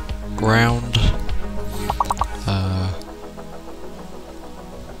 Ground.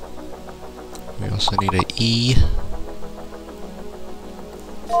 We also need a E.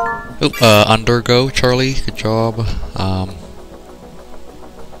 Oh, undergo, Charlie, good job.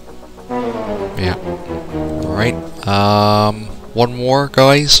 Yeah. Alright, one more,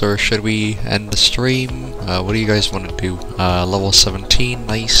 guys, or should we end the stream? What do you guys want to do? Level 17,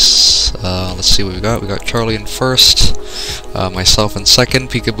 nice. Let's see what we got. We got Charlie in first, myself in second,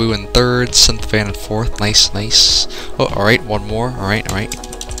 Peekaboo in third, Synthfan in fourth, nice, nice. Oh, alright, one more, alright,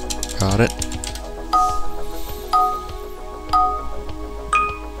 got it.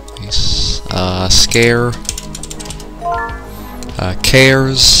 Nice. Scare.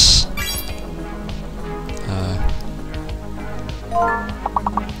 Cares.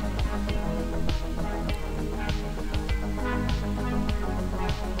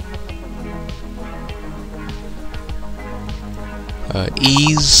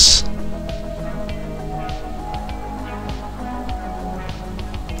 Ease.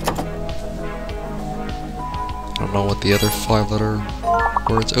 I don't know what the other 5-letter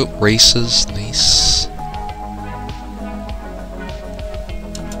words. Oh, races, nice.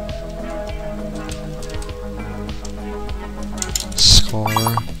 Scar.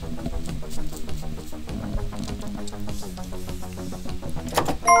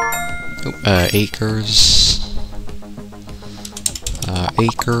 Oh, acres.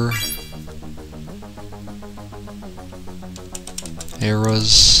 Acre.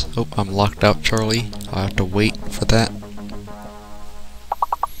 Eras. Oh, I'm locked out, Charlie. I'll have to wait for that.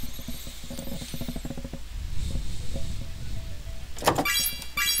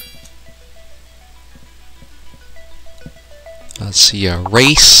 Let's see,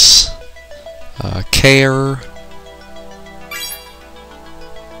 race. Care.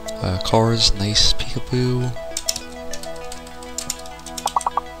 Cars, nice, Peekaboo.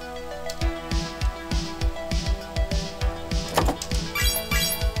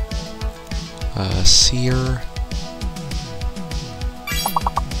 Seer.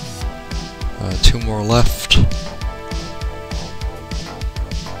 2 more left.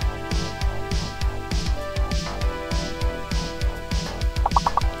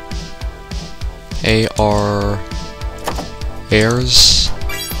 AR heirs,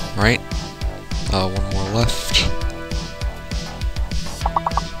 right? 1 more left.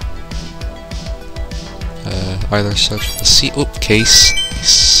 Either search for the C. Oop, case.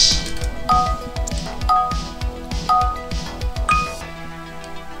 Nice.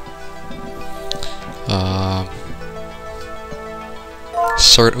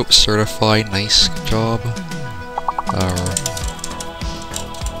 Certify, nice, good job.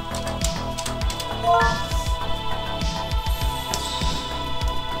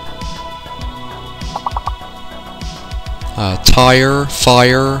 Tire,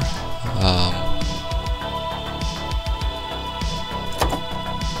 fire,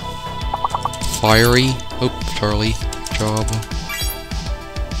 fiery. Oh, Charlie, good job.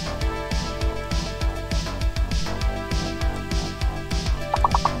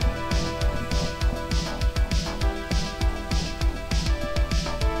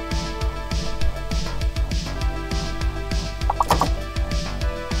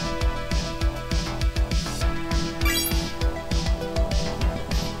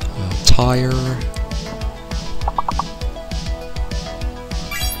 Tire.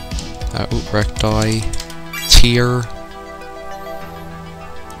 Recti. Tier.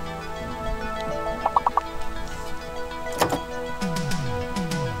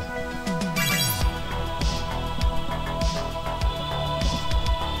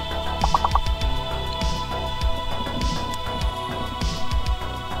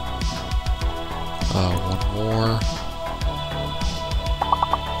 One more.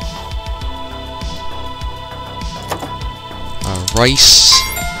 Rice.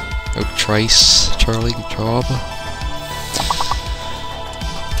 Oh, Trice. Charlie, good job.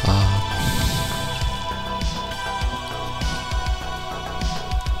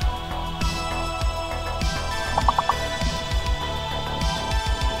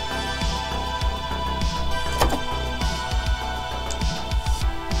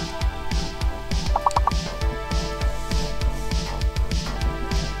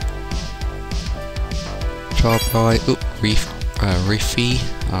 Job guy. Oop, Reefy.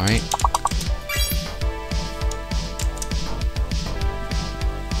 Alright.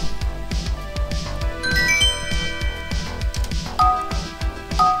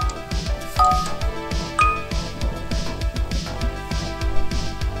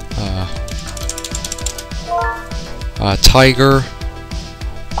 Tiger.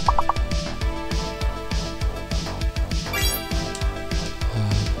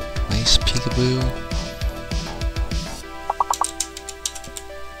 Nice peekaboo.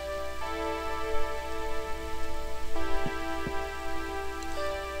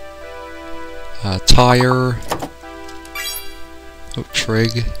 Tire. Oh,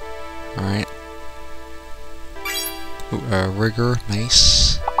 Trig. Alright. Oh, Rigger. Nice.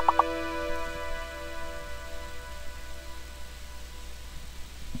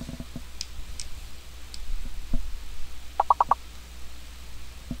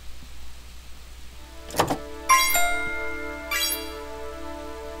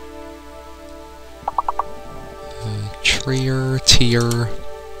 Tier,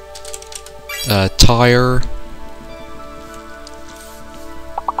 tire,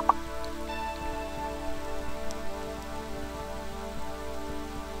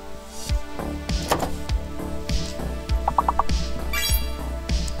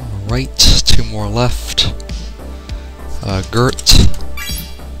 right, 2 more left, Gert,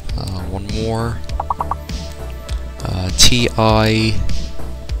 1 more, TI,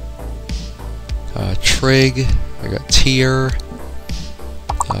 Trig, I got tier.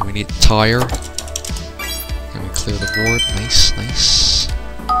 We need tire. And we clear the board. Nice, nice.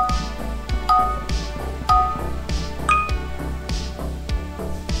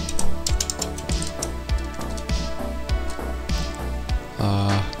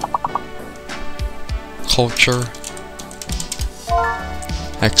 Culture.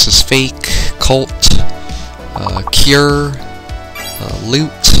 X is fake. Cult. Cure.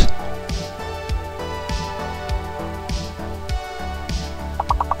 Loot.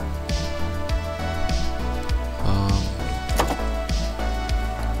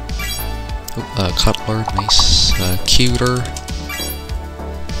 Cutler, nice. Cuter.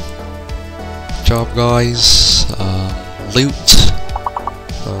 Job guys. Loot.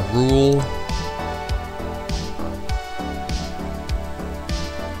 Rule.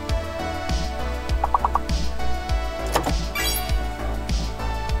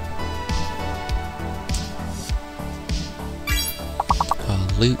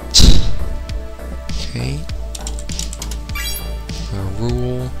 Loot. Okay.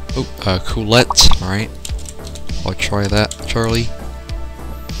 Rule. Oh, Coulette. Alright. I'll try that, Charlie.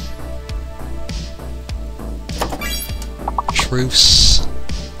 Truce.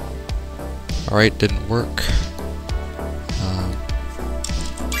 Alright, didn't work.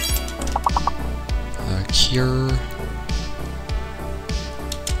 Cure.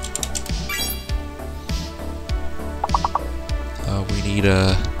 We need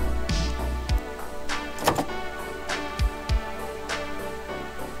a...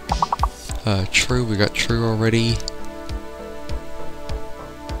 True, we got true already.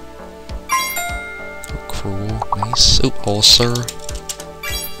 Oh, cruel, nice. Oh, ulcer.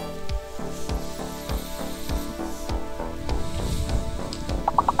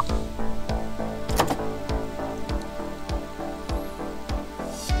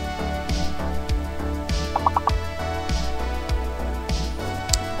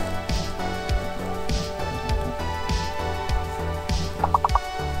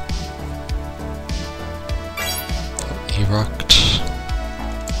 Erupt.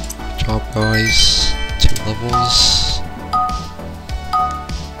 Job guys. 2 levels.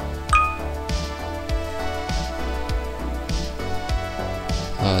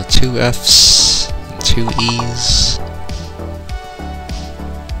 Two Fs and 2 Es.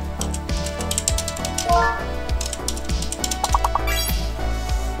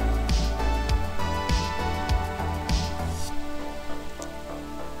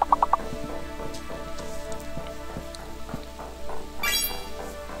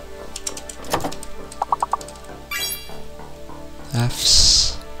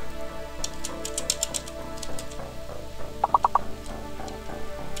 Fs.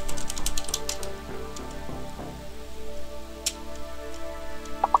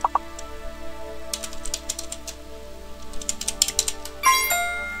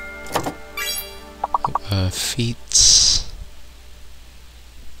 Feats.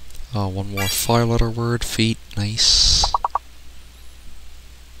 1 more 5-letter word. Feet. Nice.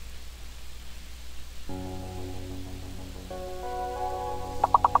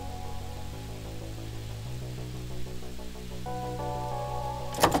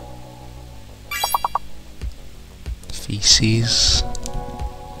 feces.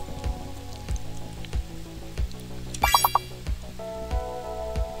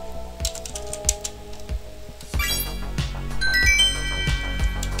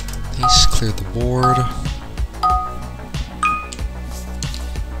 Nice, clear the board.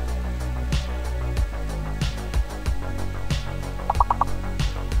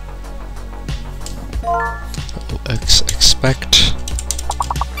 Expect.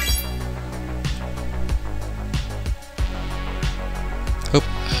 Oh,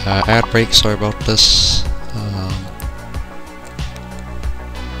 ad break, sorry about this.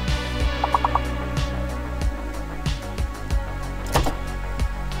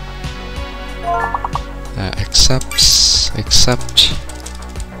 Accept.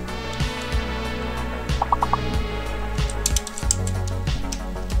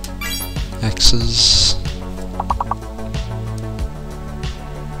 X's.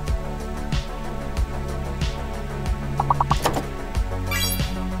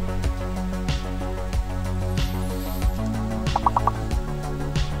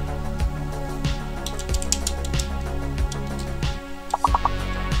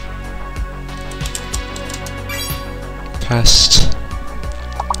 Past.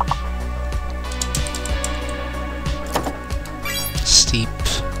 Steep.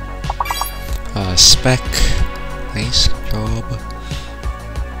 Spec. Nice job.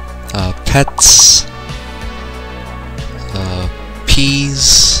 Pets.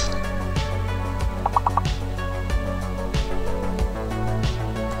 Peas.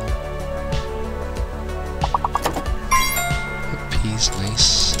 Peas,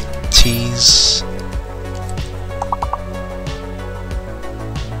 nice. Teas.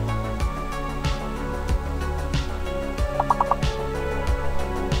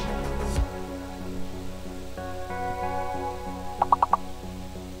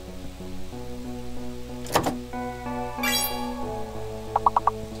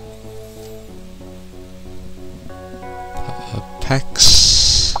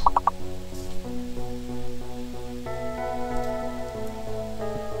 Pecs.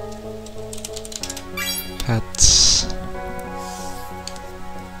 Pets.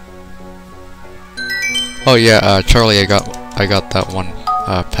 Oh yeah, Charlie, I got that one.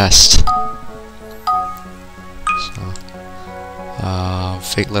 Pest. So,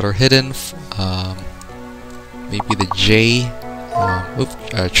 fake letter hidden. Maybe the J.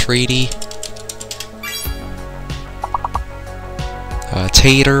 Trady.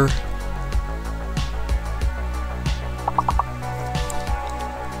 Tater.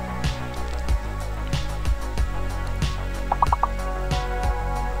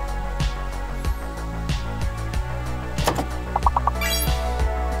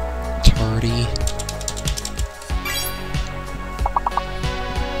 Tardy.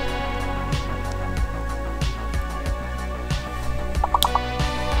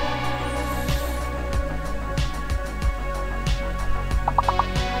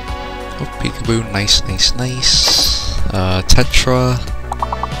 Peekaboo, nice. Tetra.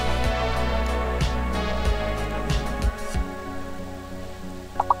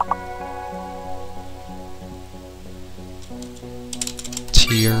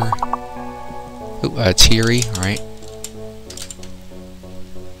 Tier. Teary, alright.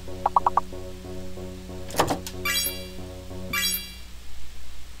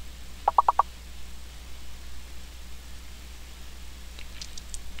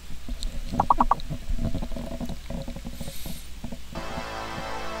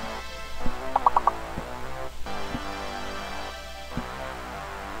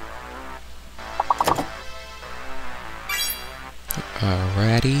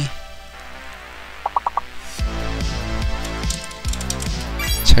 Ratty.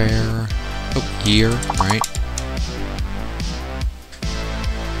 Tear. Oh, year, right.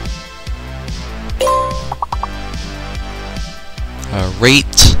 Rate.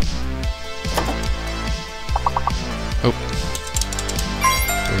 Oh.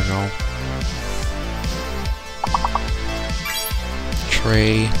 There we go.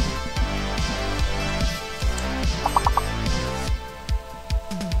 Tray.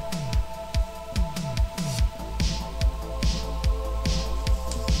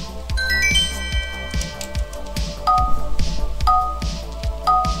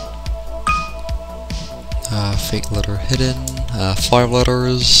 Fake letter hidden, 5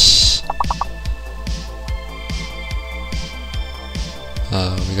 letters.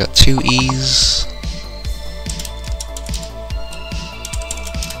 We got 2 E's.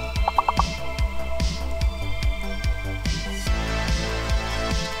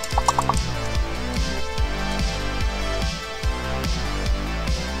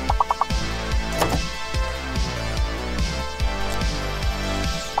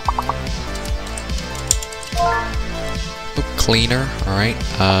 Cleaner. Alright.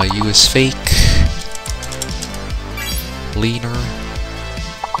 U is fake. Leaner.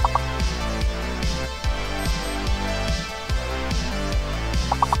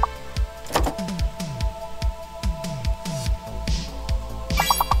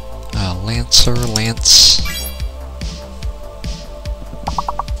 Lancer, Lance.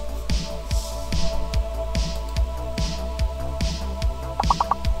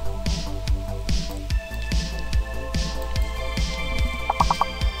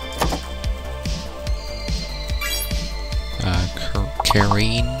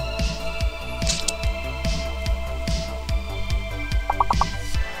 Karine.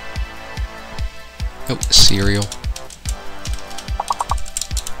 Oh, cereal.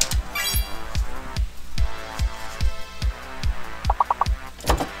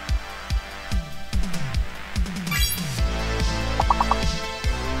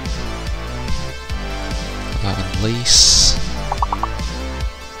 Lace.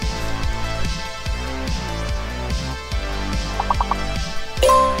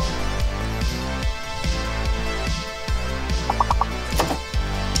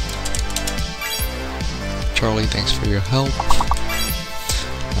 Charlie, thanks for your help.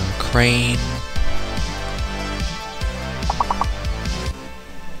 Crane.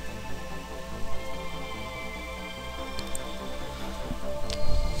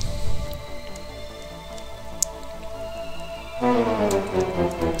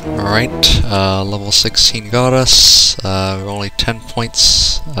 Alright, level 16 got us. We're only 10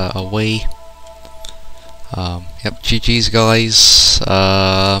 points away. Yep, GG's guys.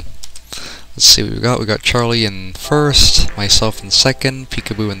 Let's see what we got. We got Charlie in first, myself in second,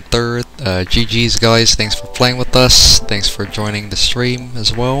 Peekaboo in third. GG's guys, thanks for playing with us. Thanks for joining the stream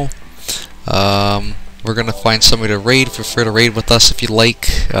as well. We're gonna find somebody to raid. Feel free to raid with us if you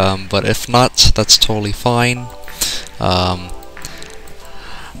like, but if not, that's totally fine.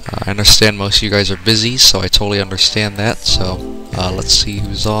 I understand most of you guys are busy, so I totally understand that. So let's see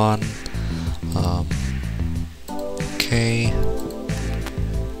who's on. Okay.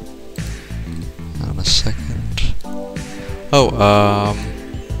 On a second. Oh,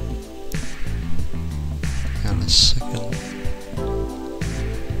 hang on a second.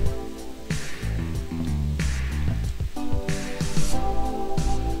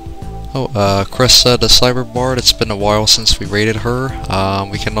 Oh, Krista the Cyberbard, it's been a while since we raided her.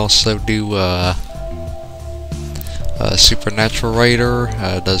 We can also do Supernatural Writer,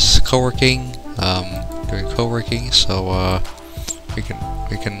 does co-working, doing co-working, so we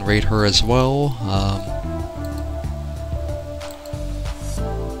can raid her as well.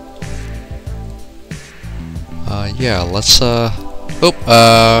 Yeah, let's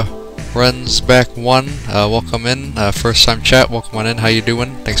Ren's back one, welcome in, first time chat, welcome on in, how you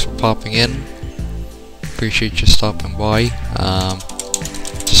doing? Thanks for popping in, appreciate you stopping by.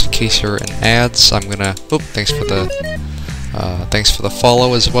 Just in case you're in ads, I'm gonna, thanks for the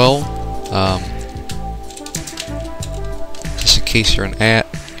follow as well. Just in case you're in an ad,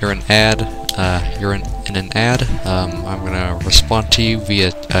 I'm gonna respond to you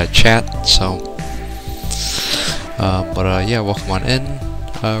via chat, so, yeah, welcome on in.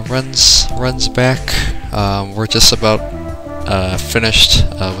 Ren's back. We're just about finished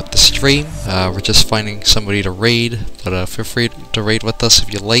with the stream. We're just finding somebody to raid, but feel free to raid with us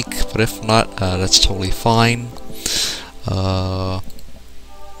if you like, but if not, that's totally fine.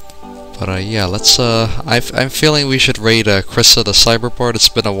 Yeah, let's I'm feeling we should raid Krista the Cyberbard. It's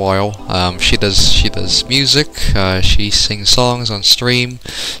been a while. She does music, she sings songs on stream,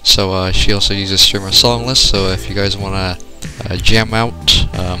 so she also uses streamer song list, so if you guys wanna jam out,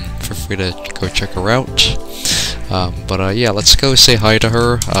 feel free to go check her out. Yeah, let's go say hi to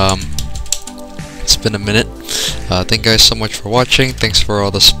her. It's been a minute. Thank you guys so much for watching. Thanks for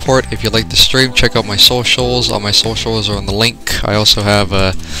all the support. If you like the stream, check out my socials. All my socials are on the link. I also have 2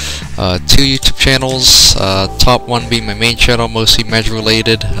 YouTube channels. Top one being my main channel, mostly Magic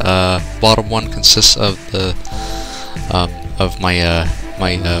related. Bottom one consists of the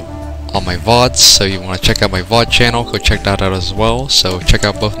all my VODs. So if you want to check out my VOD channel, go check that out as well. So check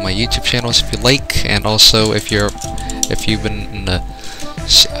out both of my YouTube channels if you like, and also if you're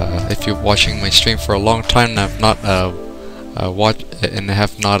watching my stream for a long time and have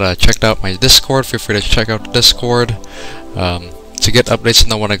not checked out my Discord, feel free to check out the Discord to get updates and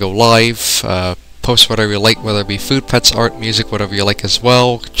know when I go live. Post whatever you like, whether it be food, pets, art, music, whatever you like as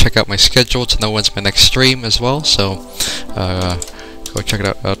well. Check out my schedule to know when's my next stream as well. So go check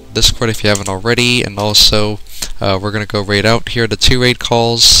it out Discord if you haven't already. And also we're gonna go raid out here the 2 raid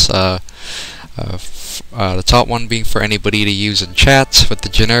calls. the top one being for anybody to use in chat with the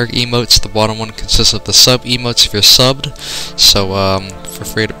generic emotes. The bottom one consists of the sub emotes if you're subbed. So feel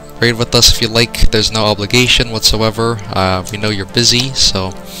free to raid with us if you like. There's no obligation whatsoever. We know you're busy,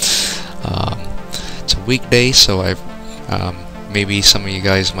 so it's a weekday, so maybe some of you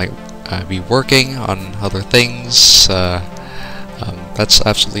guys might be working on other things. That's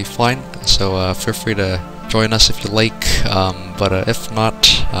absolutely fine. So feel free to join us if you like, but if not,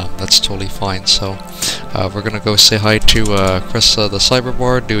 that's totally fine. So we're gonna go say hi to Krista the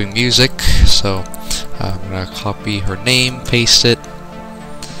Cyberbar doing music. So I'm gonna copy her name, paste it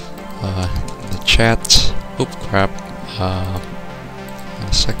in the chat. Oop, crap. In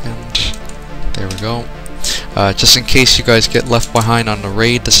a second. There we go. Just in case you guys get left behind on the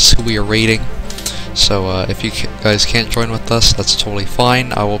raid, this is who we are raiding. So if you guys can't join with us, that's totally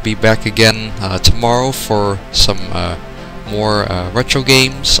fine. I will be back again tomorrow for some more retro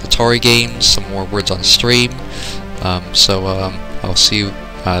games, Atari games, some more words on stream. So I'll see you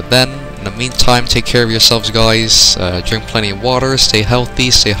then. In the meantime, take care of yourselves, guys. Drink plenty of water, stay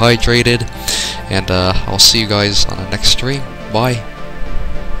healthy, stay hydrated, and I'll see you guys on the next stream. Bye.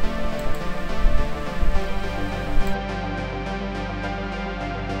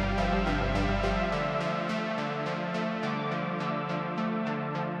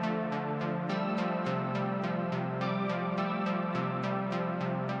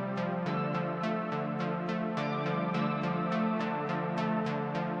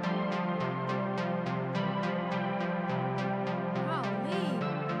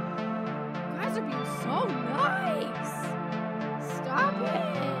 So nice! Stop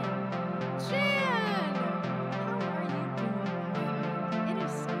it!